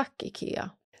 Tack IKEA!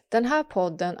 Den här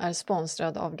podden är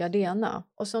sponsrad av Gardena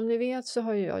och som ni vet så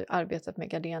har jag arbetat med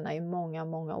Gardena i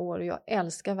många år och jag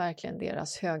älskar verkligen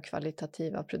deras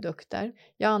högkvalitativa produkter.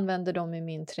 Jag använder dem i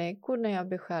min trädgård när jag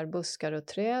beskär buskar och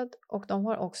träd och de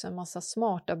har också en massa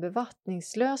smarta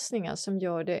bevattningslösningar som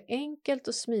gör det enkelt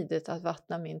och smidigt att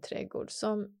vattna min trädgård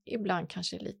som ibland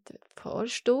kanske är lite för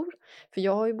stor. För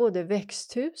jag har ju både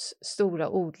växthus, stora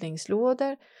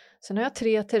odlingslådor, sen har jag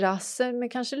 3 terrasser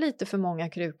med kanske lite för många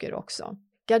krukor också.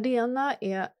 Gardena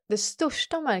är det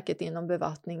största märket inom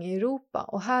bevattning i Europa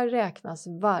och här räknas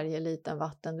varje liten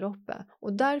vattendroppe.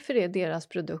 Och därför är deras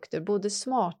produkter både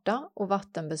smarta och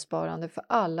vattenbesparande för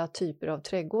alla typer av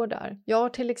trädgårdar. Jag har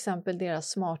till exempel deras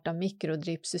smarta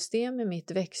mikrodrippsystem i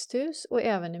mitt växthus och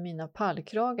även i mina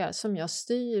pallkragar som jag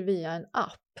styr via en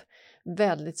app.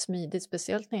 Väldigt smidigt,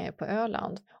 speciellt när jag är på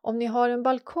Öland. Om ni har en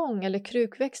balkong eller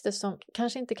krukväxter som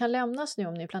kanske inte kan lämnas nu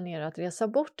om ni planerar att resa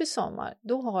bort i sommar,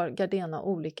 då har Gardena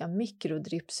olika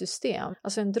mikrodrippsystem,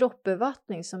 alltså en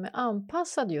droppbevattning som är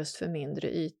anpassad just för mindre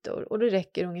ytor och det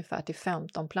räcker ungefär till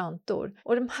 15 plantor.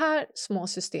 Och de här små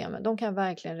systemen, de kan jag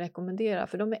verkligen rekommendera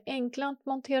för de är enkla att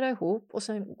montera ihop och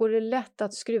sen går det lätt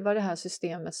att skruva det här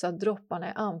systemet så att dropparna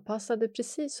är anpassade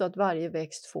precis så att varje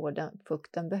växt får den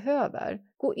fukt den behöver.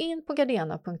 Gå in på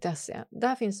gardena.se.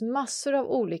 Där finns massor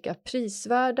av olika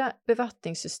prisvärda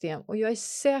bevattningssystem och jag är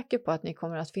säker på att ni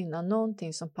kommer att finna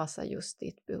någonting som passar just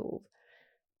ditt behov.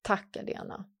 Tack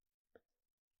Gardena!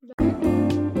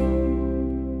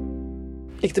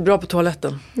 Gick det bra på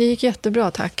toaletten? Det gick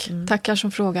jättebra, tack. Tackar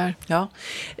som frågar. Ja.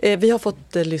 Vi har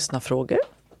fått lyssnarfrågor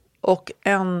och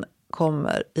en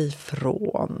kommer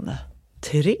ifrån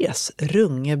Therese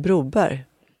Runge Broberg.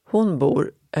 Hon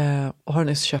bor och har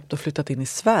nyss köpt och flyttat in i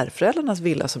svärföräldrarnas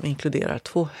villa som inkluderar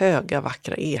 2 höga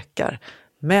vackra ekar.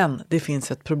 Men det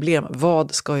finns ett problem.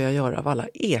 Vad ska jag göra av alla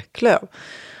eklöv?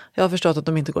 Jag har förstått att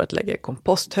de inte går att lägga i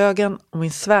komposthögen och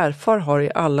min svärfar har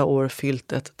i alla år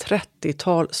fyllt ett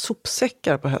 30-tal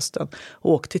sopsäckar på hösten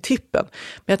och åkt till tippen.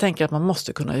 Men jag tänker att man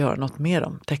måste kunna göra något mer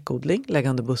om täckodling,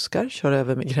 läggande buskar, köra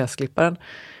över med gräsklipparen.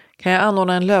 Kan jag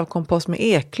anordna en lövkompost med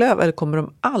eklöv eller kommer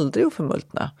de aldrig att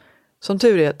förmultna? Som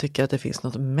tur är tycker jag att det finns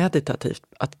något meditativt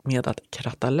med att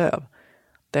kratta löv.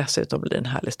 Dessutom blir det en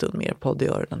härlig stund med er podd i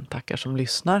öronen. Tackar som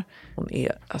lyssnar. Hon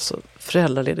är alltså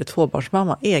föräldraledig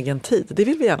tvåbarnsmamma. Egen tid. Det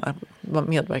vill vi gärna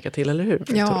medverka till, eller hur?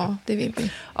 Victoria? Ja, det vill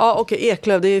vi. Ja, okej.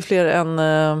 Eklöv, det är fler än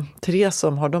Therese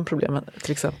som har de problemen.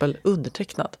 Till exempel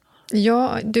undertecknad.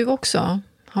 Ja, du också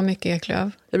har mycket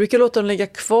eklöv. Jag brukar låta dem ligga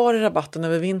kvar i rabatten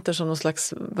över vinter som någon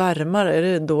slags värmare. Är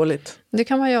det dåligt? Det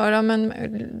kan man göra, men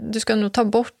du ska nog ta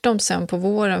bort dem sen på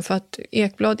våren för att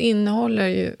ekblad innehåller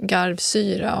ju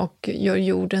garvsyra och gör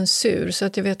jorden sur. Så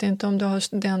att jag vet inte om du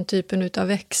har den typen av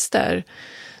växter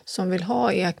som vill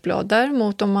ha ekblad.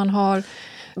 Däremot om man har...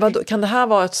 Kan det här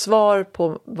vara ett svar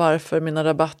på varför mina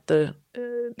rabatter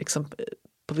liksom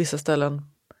på vissa ställen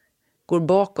går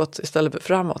bakåt istället för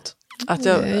framåt. Att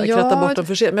jag krattar bort dem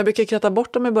för sent. Men jag brukar kratta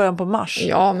bort dem i början på mars.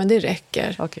 Ja, men det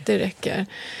räcker. Okay. Det räcker.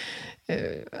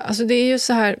 Alltså det är ju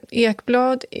så här,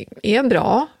 ekblad är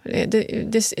bra.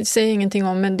 Det säger ingenting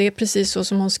om, men det är precis så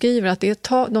som hon skriver. Att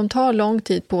de tar lång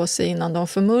tid på sig innan de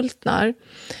förmultnar.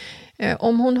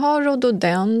 Om hon har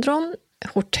rhododendron,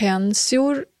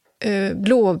 hortensior,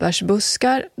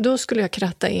 blåbärsbuskar, då skulle jag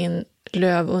kratta in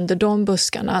löv under de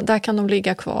buskarna. Där kan de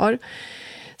ligga kvar.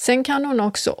 Sen kan hon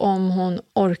också, om hon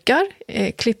orkar,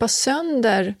 klippa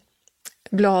sönder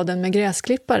bladen med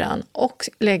gräsklipparen och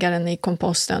lägga den i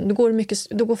komposten. Då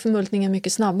går förmultningen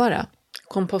mycket snabbare.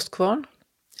 Kompostkvarn?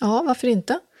 Ja, varför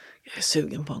inte? Jag är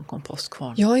sugen på en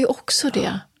kompostkvarn. Jag är också det.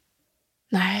 Ja.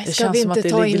 Nej, det ska vi inte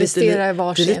ta och investera i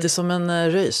varsin? Det är lite som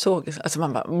en röjsåg. Alltså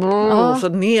man bara, så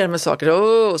ner med saker,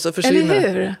 och så försvinner. Eller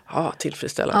hur? Ja,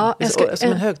 tillfredsställande. Ja,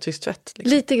 som en högtryckstvätt.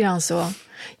 Liksom. Lite grann så.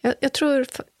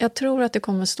 Jag tror att det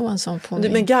kommer stå en sån på mig.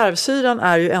 Men garvsyran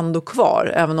är ju ändå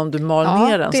kvar, även om du mal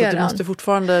ner den. Så att du måste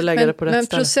fortfarande lägga det på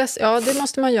rätt ställe. Ja, det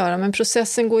måste man göra. Men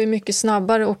processen går ju mycket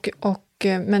snabbare.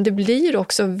 Men det blir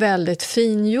också väldigt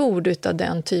fin jord utav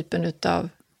den typen av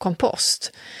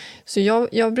kompost. Så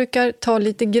jag brukar ta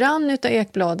lite grann utav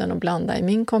ekbladen och blanda i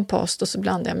min kompost. Och så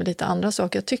blandar jag med lite andra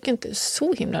saker. Jag tycker inte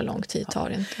så himla lång tid tar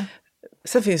det inte.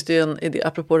 Sen finns det ju en idé,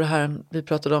 apropå det här, vi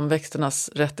pratade om växternas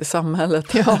rätt i samhället.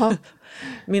 Ja.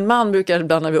 Min man brukar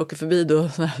ibland när vi åker förbi då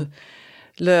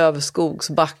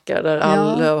lövskogsbackar där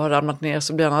all löv har ramlat ner,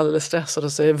 så blir han alldeles stressad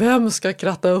och säger, vem ska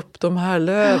kratta upp de här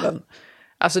löven? Ja.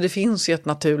 Alltså det finns ju ett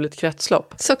naturligt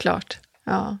kretslopp. Såklart,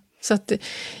 ja. Så att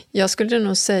jag skulle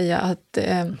nog säga att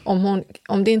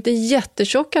om det inte är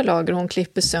jättetjocka lager hon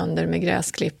klipper sönder med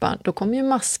gräsklippan, då kommer ju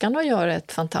maskan att göra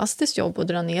ett fantastiskt jobb och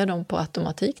dra ner dem på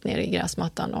automatik ner i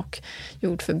gräsmattan och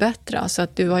jordförbättra. Så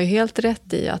att du har ju helt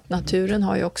rätt i att naturen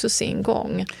har ju också sin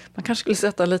gång. Man kanske skulle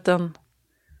sätta en liten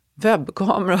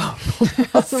webbkamera på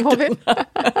masken.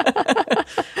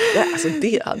 Ja, alltså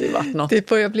det hade ju varit något. Det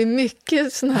börjar bli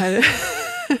mycket sån här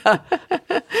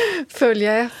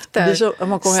följa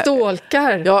efter.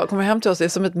 Stålkar. Ja, kommer hem till oss, det är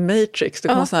som ett Matrix. Det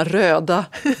kommer såna här röda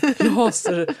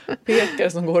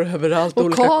laserpekare som går överallt. Och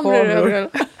olika kameror.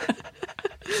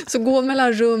 Så gå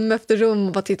mellan rum efter rum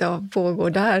och bara titta vad pågår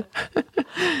där.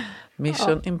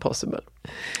 Mission impossible.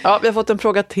 Ja, vi har fått en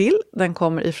fråga till. Den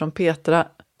kommer ifrån Petra.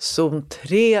 Zon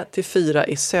 3-4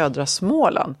 i södra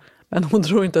Småland. Men hon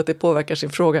tror inte att det påverkar sin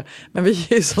fråga. Men vi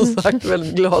är som sagt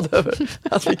väldigt glada över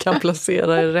att vi kan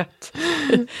placera er rätt.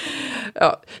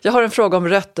 Ja, jag har en fråga om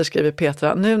rötter, skriver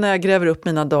Petra. Nu när jag gräver upp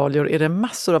mina dahlior är det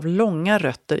massor av långa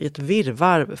rötter i ett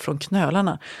virrvarv från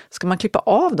knölarna. Ska man klippa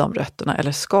av de rötterna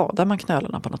eller skadar man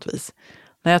knölarna på något vis?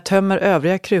 När jag tömmer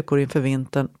övriga krukor inför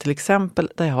vintern, till exempel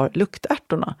där jag har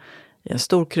luktärtorna, i en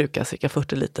stor kruka, cirka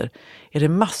 40 liter, är det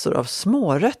massor av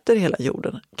smårötter i hela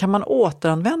jorden. Kan man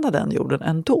återanvända den jorden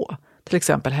ändå? Till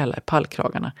exempel hälla i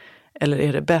pallkragarna. Eller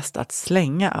är det bäst att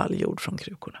slänga all jord från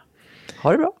krukorna?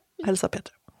 Ha det bra. Hälsa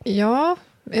Petra. Ja,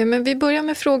 men vi börjar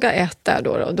med fråga 1 där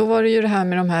då. Då var det ju det här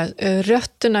med de här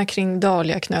rötterna kring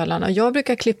dahliaknölarna. Jag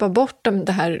brukar klippa bort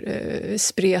det här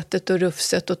spretet och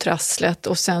rufset och trasslet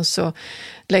och sen så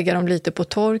lägga dem lite på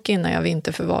tork innan jag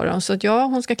vinterförvarar dem. Så att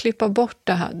hon ska klippa bort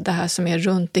det här som är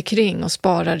runt omkring och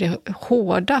spara det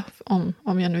hårda,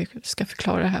 om jag nu ska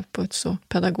förklara det här på ett så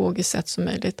pedagogiskt sätt som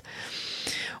möjligt.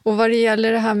 Och vad det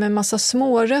gäller det här med massa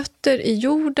smårötter i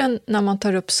jorden när man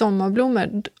tar upp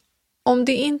sommarblommor, om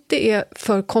det inte är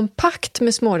för kompakt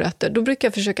med smårötter, då brukar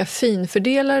jag försöka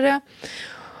finfördela det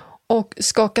och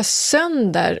skaka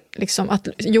sönder, liksom att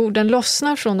jorden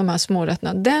lossnar från de här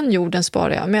smårötterna. Den jorden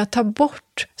sparar jag, men jag tar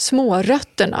bort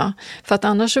smårötterna. För att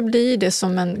annars så blir det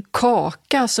som en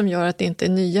kaka som gör att inte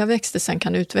nya växter sen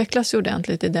kan utvecklas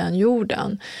ordentligt i den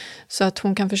jorden. Så att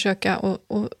hon kan försöka att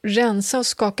rensa och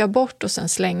skaka bort och sen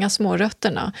slänga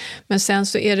smårötterna. Men sen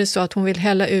så är det så att hon vill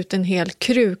hälla ut en hel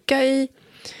kruka i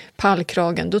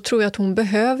pallkragen, då tror jag att hon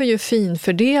behöver ju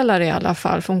finfördelare i alla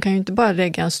fall, för hon kan ju inte bara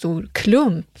lägga en stor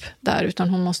klump där, utan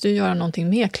hon måste ju göra någonting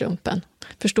med klumpen.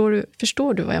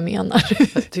 Förstår du vad jag menar?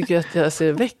 Jag tycker att jag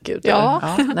ser väck ut.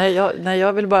 Ja. Nej,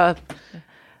 jag vill bara...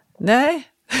 Nej.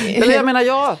 Eller jag menar,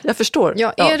 jag förstår.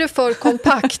 Ja, är det för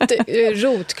kompakt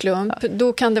rotklump,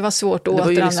 då kan det vara svårt att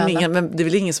återanvända. Men det är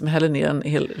väl ingen som häller ner en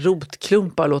hel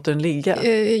rotklumpa och låter den ligga?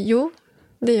 Jo.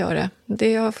 Det gör det.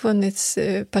 Det har funnits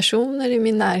personer i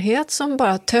min närhet som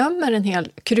bara tömmer en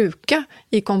hel kruka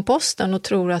i komposten och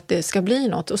tror att det ska bli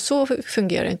något. Och så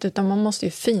fungerar det inte, utan man måste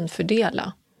ju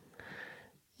finfördela.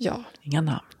 Ja. Inga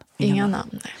namn. Inga namn,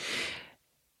 nej.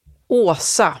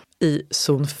 Åsa i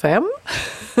zon 5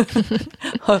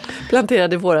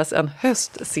 planterade i våras en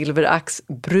höstsilverax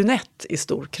brunett i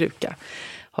stor kruka.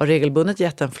 Har regelbundet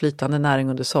gett en flytande näring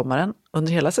under sommaren.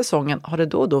 Under hela säsongen har det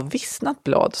då och då vissnat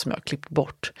blad som jag klippt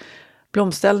bort.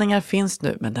 Blomställningar finns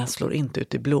nu, men den slår inte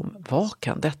ut i blom. Vad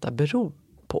kan detta bero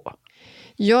på?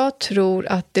 Jag tror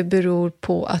att det beror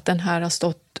på att den här har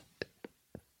stått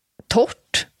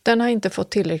torrt. Den har inte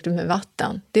fått tillräckligt med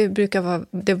vatten. Det brukar vara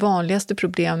det vanligaste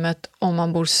problemet om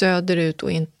man bor söderut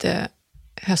och inte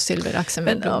höstsilveraxen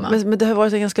med blomma. Men det har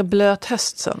varit en ganska blöt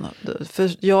höst sen.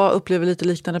 För jag upplever lite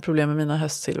liknande problem med mina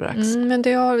höstsilverax. Men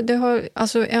det har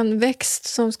alltså en växt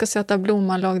som ska sätta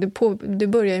blommanlag, det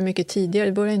börjar ju mycket tidigare.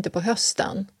 Det börjar inte på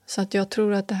hösten. Så att jag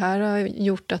tror att det här har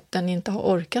gjort att den inte har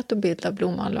orkat att bilda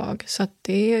blommanlag. Så att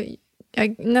jag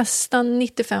är nästan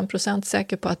 95%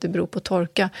 säker på att det beror på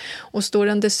torka. Och står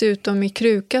den dessutom i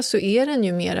kruka så är den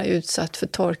ju mera utsatt för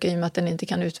torka i och med att den inte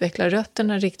kan utveckla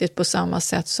rötterna riktigt på samma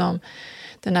sätt som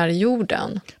den är i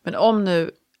jorden. Men om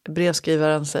nu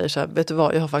brevskrivaren säger så här, vet du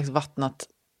vad, jag har faktiskt vattnat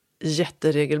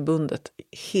jätteregelbundet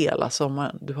hela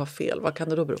sommaren. Du har fel. Vad kan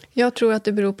det då bero? Jag tror att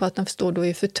det beror på att den står då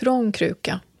i för trång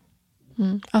kruka.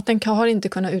 Att den har inte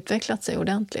kunnat utveckla sig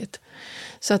ordentligt.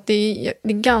 Så att det är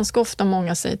ganska ofta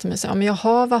många säger till mig så här, men jag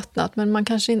har vattnat men man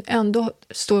kanske ändå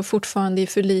står fortfarande i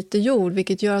för lite jord,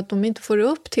 vilket gör att de inte får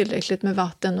upp tillräckligt med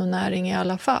vatten och näring i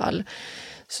alla fall.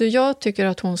 Så jag tycker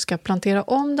att hon ska plantera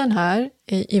om den här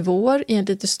i vår i en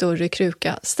lite större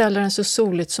kruka, ställa den så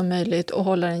soligt som möjligt och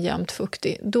hålla den jämnt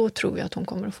fuktig. Då tror jag att hon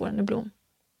kommer att få den i blom.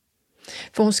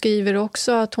 För hon skriver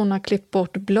också att hon har klippt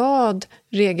bort blad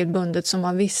regelbundet som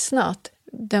har vissnat.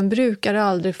 Den brukar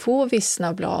aldrig få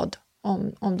vissna blad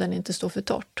om den inte står för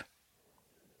torrt.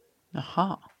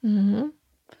 Jaha. Mm.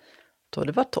 Så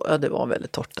det var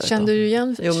väldigt torrt där. Kände du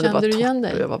igen, jo, men det var du igen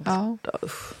torrt dig? Och jag var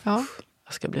Ja.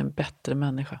 Jag ska bli en bättre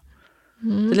människa.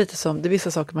 Det är lite som, det är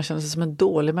vissa saker man känner sig som en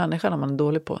dålig människa när man är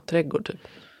dålig på. Trädgård typ.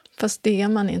 Fast det är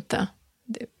man inte.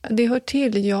 Det hör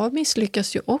till. Jag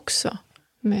misslyckas ju också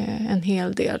med en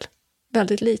hel del.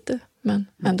 Väldigt lite, men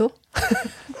ändå.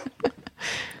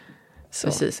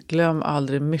 Precis, glöm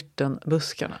aldrig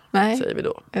myrtenbuskarna, säger vi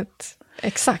då.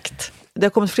 Exakt. Det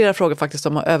har kommit flera frågor faktiskt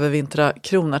om att övervintra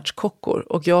kronärtskockor.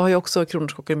 Och jag har ju också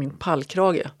kronärtskockor i min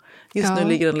pallkrage. Just nu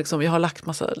ligger den liksom, jag har lagt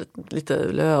massa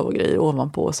lite löv och grejer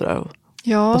ovanpå och sådär.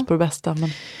 Hoppas på det bästa. Men...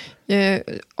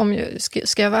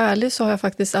 Ska jag vara ärlig så har jag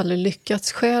faktiskt aldrig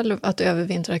lyckats själv att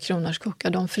övervintra kronärtskockor.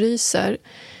 De fryser.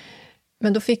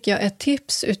 Men då fick jag ett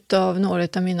tips av några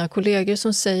av mina kollegor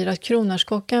som säger att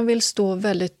kronärtskockan vill stå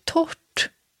väldigt torrt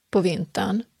på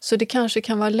vintern. Så det kanske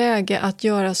kan vara läge att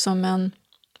göra som en,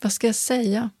 vad ska jag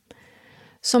säga,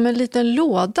 som en liten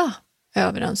låda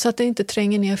över den så att det inte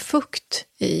tränger ner fukt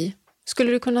i.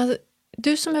 Skulle du kunna,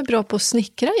 du som är bra på att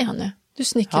snickra, Jenny, du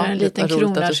snickrar en liten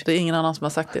kronärtskocka. Det är ingen annan som har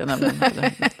sagt det nämligen.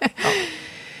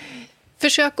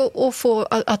 Försök att få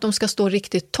att de ska stå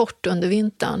riktigt torrt under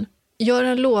vintern. Gör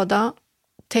en låda,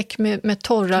 täck med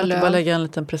torra löv. Kan du bara lägga en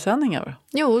liten presenning över?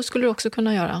 Jo, skulle du också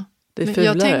kunna göra. Det är fulare,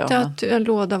 jag tänkte att en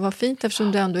låda var fint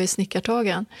eftersom det ändå är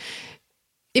snickartagen.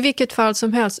 I vilket fall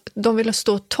som helst, de vill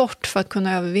stå torrt för att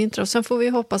kunna övervintra. Och sen får vi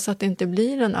hoppas att det inte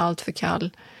blir en allt för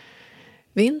kall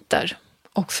vinter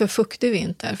och för fuktig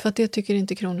vinter. För att det tycker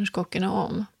inte kronärtskockorna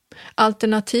om.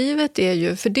 Alternativet är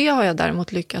ju, för det har jag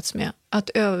däremot lyckats med, att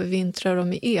övervintra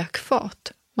dem i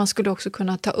ekfat. Man skulle också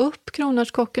kunna ta upp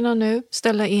kronärtskockorna nu,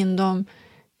 ställa in dem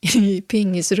i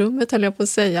pingisrummet, höll jag på att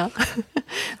säga.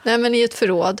 Nej, men i ett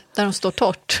förråd där de står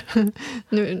torrt.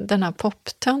 Nu, den här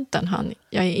poptönten,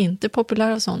 jag är inte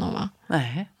populär hos honom, va?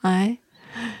 Nej.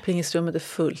 Pingisrummet är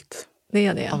fullt. Det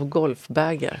är det. Av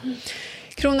golfbägar.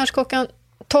 Kronärtskockan,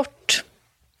 torrt.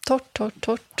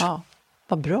 Ja,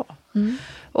 vad bra.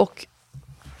 Och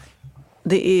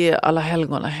det är alla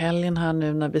helgen här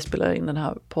nu när vi spelar in den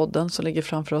här podden som ligger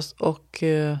framför oss. Och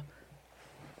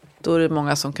då är det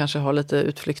många som kanske har lite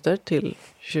utflykter till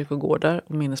kyrkogårdar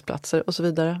och minnesplatser och så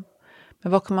vidare.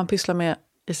 Men vad kan man pyssla med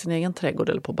i sin egen trädgård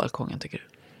eller på balkongen, tycker du?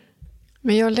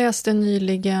 Men jag läste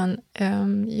nyligen,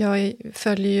 jag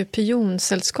följer ju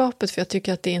Pionsällskapet för jag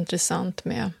tycker att det är intressant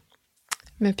med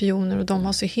pioner och de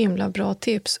har så himla bra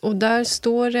tips. Och där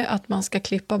står det att man ska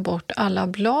klippa bort alla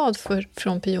blad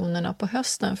från pionerna på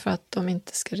hösten för att de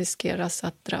inte ska riskeras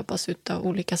att drabbas av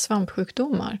olika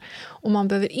svampsjukdomar. Och man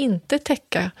behöver inte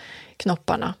täcka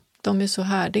knopparna. De är så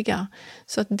härdiga.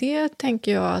 Så att det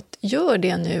tänker jag att gör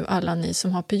det nu alla ni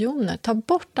som har pioner. Ta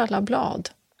bort alla blad.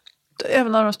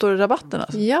 Även när de står i rabatten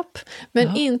alltså? Japp,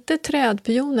 men inte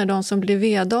trädpioner, de som blir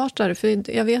vedartade.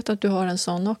 För jag vet att du har en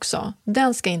sån också.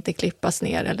 Den ska inte klippas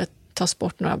ner eller tas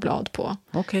bort några blad på.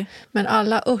 Okay. Men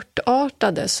alla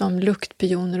örtartade som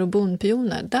luktpioner och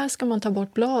bondpioner, där ska man ta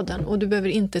bort bladen och du behöver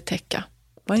inte täcka.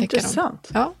 Vad intressant.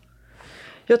 Dem. Ja.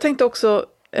 Jag tänkte också,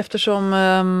 eftersom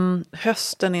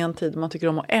hösten är en tid man tycker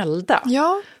om att elda,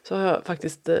 så har jag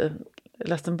faktiskt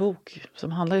läst en bok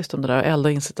som handlar just om det där, och elda,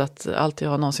 och insett att allt jag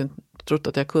har någonsin trott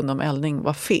att jag kunde om eldning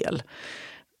var fel.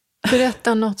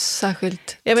 Berätta något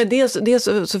särskilt. Ja, men dels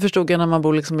så förstod jag när man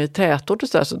bor liksom i tätort och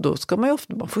så då ska man ju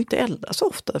ofta, man får inte elda så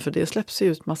ofta, för det släpps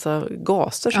ju ut massa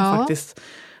gaser som faktiskt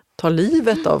tar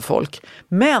livet av folk.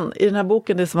 Men i den här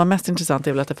boken, det som var mest intressant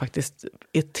är väl att det faktiskt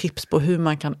är tips på hur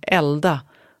man kan elda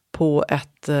på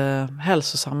ett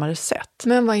hälsosammare sätt.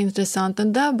 Men vad intressant,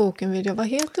 den där boken vill jag, vad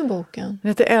heter boken? Den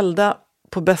heter Elda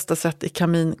på bästa sätt i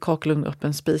kamin, kakelugn,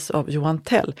 öppen spis av Johan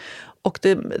Tell. Och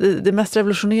det mest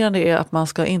revolutionerande är att man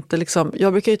ska inte liksom,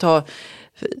 jag brukar ju ta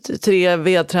 3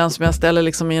 vedträn som jag ställer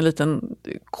liksom i en liten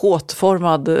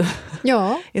kåtformad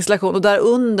installation. Och där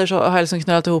under så har jag liksom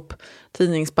knölat ihop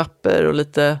tidningspapper och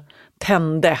lite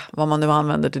tände, vad man nu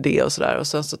använder till det och sådär. Och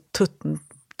sen så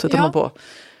tuttar man på.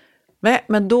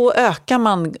 Men då ökar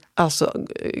man alltså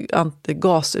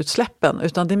gasutsläppen,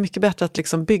 utan det är mycket bättre att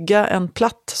liksom bygga en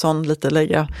platt sån lite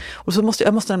lägga. Och så måste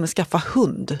jag nämligen skaffa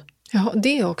hund. Ja,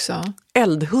 det också.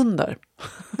 Eldhundar.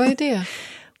 Vad är det?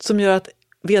 Som gör att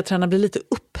vedträna blir lite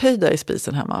upphöjda i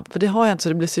spisen hemma. För det har jag inte, så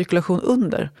det blir cirkulation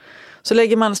under.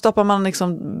 Så stoppar man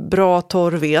liksom bra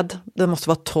torr ved. Den måste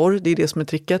vara torr, det är det som är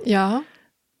tricket. Ja.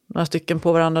 Några stycken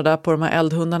på varandra där på de här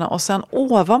eldhundarna. Och sen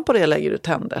ovanpå det lägger du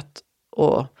tändet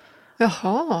och...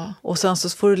 Jaha. Och sen så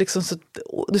får du liksom,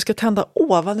 du ska tända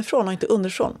ovanifrån och inte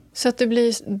underifrån. Så att det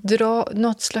blir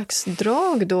något slags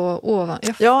drag då ovan.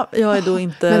 Ja, jag är då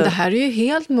inte... Men det här är ju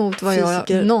helt mot vad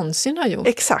jag någonsin har gjort.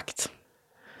 Exakt. Så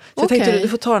jag tänkte du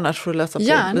får ta den här så får du läsa på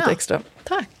lite extra.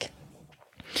 Tack.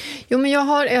 Jo, men jag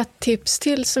har ett tips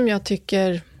till som jag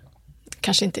tycker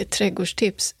kanske inte är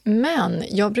trädgårdstips, men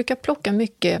jag brukar plocka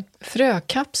mycket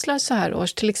frökapslar så här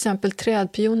års. Till exempel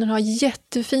trädpioner har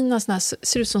jättefina såna här,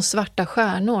 ser ut som svarta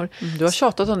stjärnor. Du har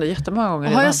tjatat om det jättemånga gånger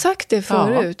redan. Har jag sagt det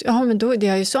förut? Ja, men då är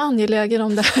jag ju så angelägen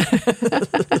om det här.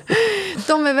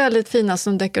 De är väldigt fina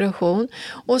som dekoration.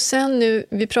 Och sen nu,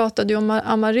 vi pratade ju om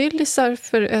amaryllisar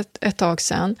för ett tag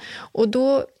sedan. Och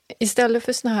då, istället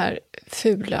för såna här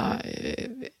fula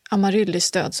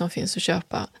amaryllistöd som finns att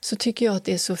köpa, så tycker jag att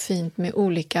det är så fint med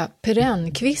olika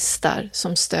perennkvistar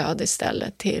som stöd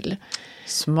istället till.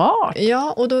 Smart!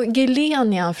 Ja, och då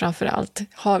Gilenian framförallt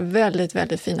har väldigt,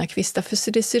 väldigt fina kvistar,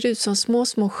 för det ser ut som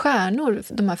små stjärnor,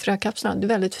 de här frökapslarna. Det är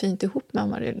väldigt fint ihop med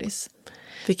amaryllis.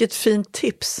 Vilket fint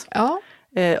tips! Ja.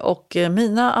 Och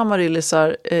mina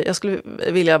amaryllisar, jag skulle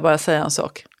vilja bara säga en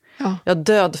sak. Ja. Jag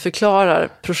dödförklarar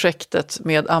projektet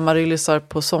med amaryllisar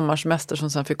på sommarsemester som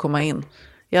sen fick komma in.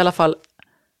 I alla fall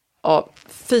av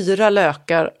 4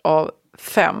 lökar av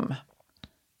 5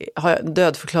 har jag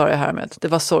dödförklarar jag härmed. Det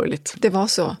var sorgligt. Det var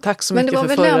så. Tack så mycket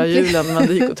för förra julen, men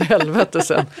det gick åt helvete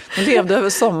sen. Jag levde över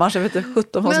sommaren så jag vet inte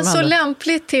 17 vad som hände. Men så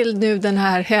lämpligt till nu den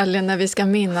här helgen när vi ska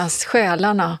minnas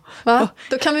själarna. Va?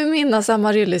 Då kan vi minnas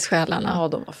amaryllis-själarna. Ja,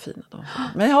 de var fina.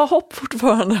 Men jag har hopp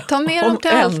fortfarande. Ta med dem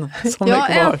till en som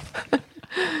är kvar.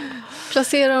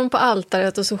 Placera dem på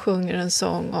altaret och så sjunger en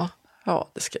sång. Och...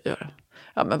 Ja, det ska jag göra.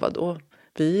 Ja, men vadå?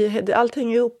 Allt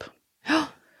hänger ihop. Ja.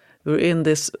 We're in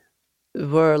this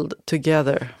world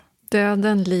together.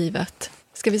 Döden, livet.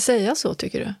 Ska vi säga så,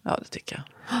 tycker du? Ja, det tycker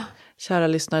jag. Kära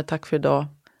lyssnare, tack för idag.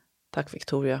 Tack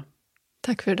Victoria.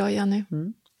 Tack för idag, Jenny.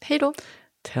 Hej då.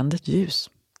 Tänd ett ljus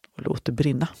och låt det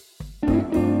brinna.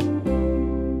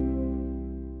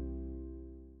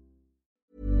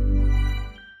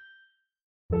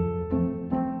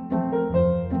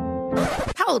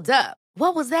 Hold up.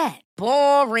 What was that?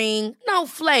 Boring. No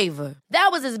flavor. That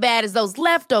was as bad as those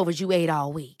leftovers you ate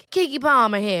all week. Keke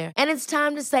Palmer here, and it's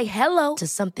time to say hello to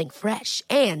something fresh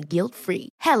and guilt-free.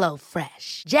 Hello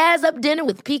Fresh. Jazz up dinner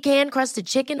with pecan-crusted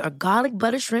chicken or garlic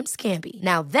butter shrimp scampi.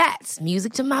 Now that's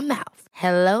music to my mouth.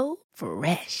 Hello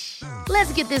Fresh.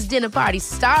 Let's get this dinner party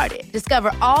started.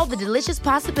 Discover all the delicious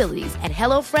possibilities at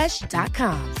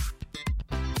hellofresh.com.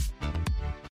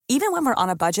 Even when we're on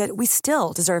a budget, we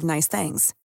still deserve nice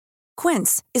things.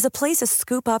 Quince is a place to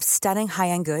scoop up stunning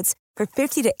high-end goods for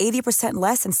 50 to 80%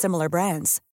 less than similar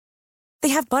brands. They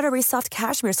have buttery soft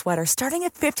cashmere sweaters starting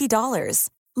at $50,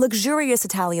 luxurious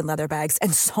Italian leather bags,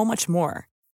 and so much more.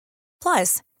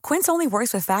 Plus, Quince only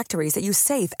works with factories that use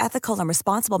safe, ethical, and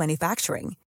responsible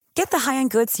manufacturing. Get the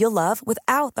high-end goods you'll love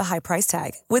without the high price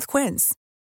tag with Quince.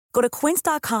 Go to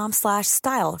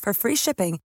quince.com/style for free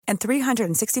shipping and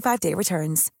 365-day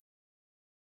returns.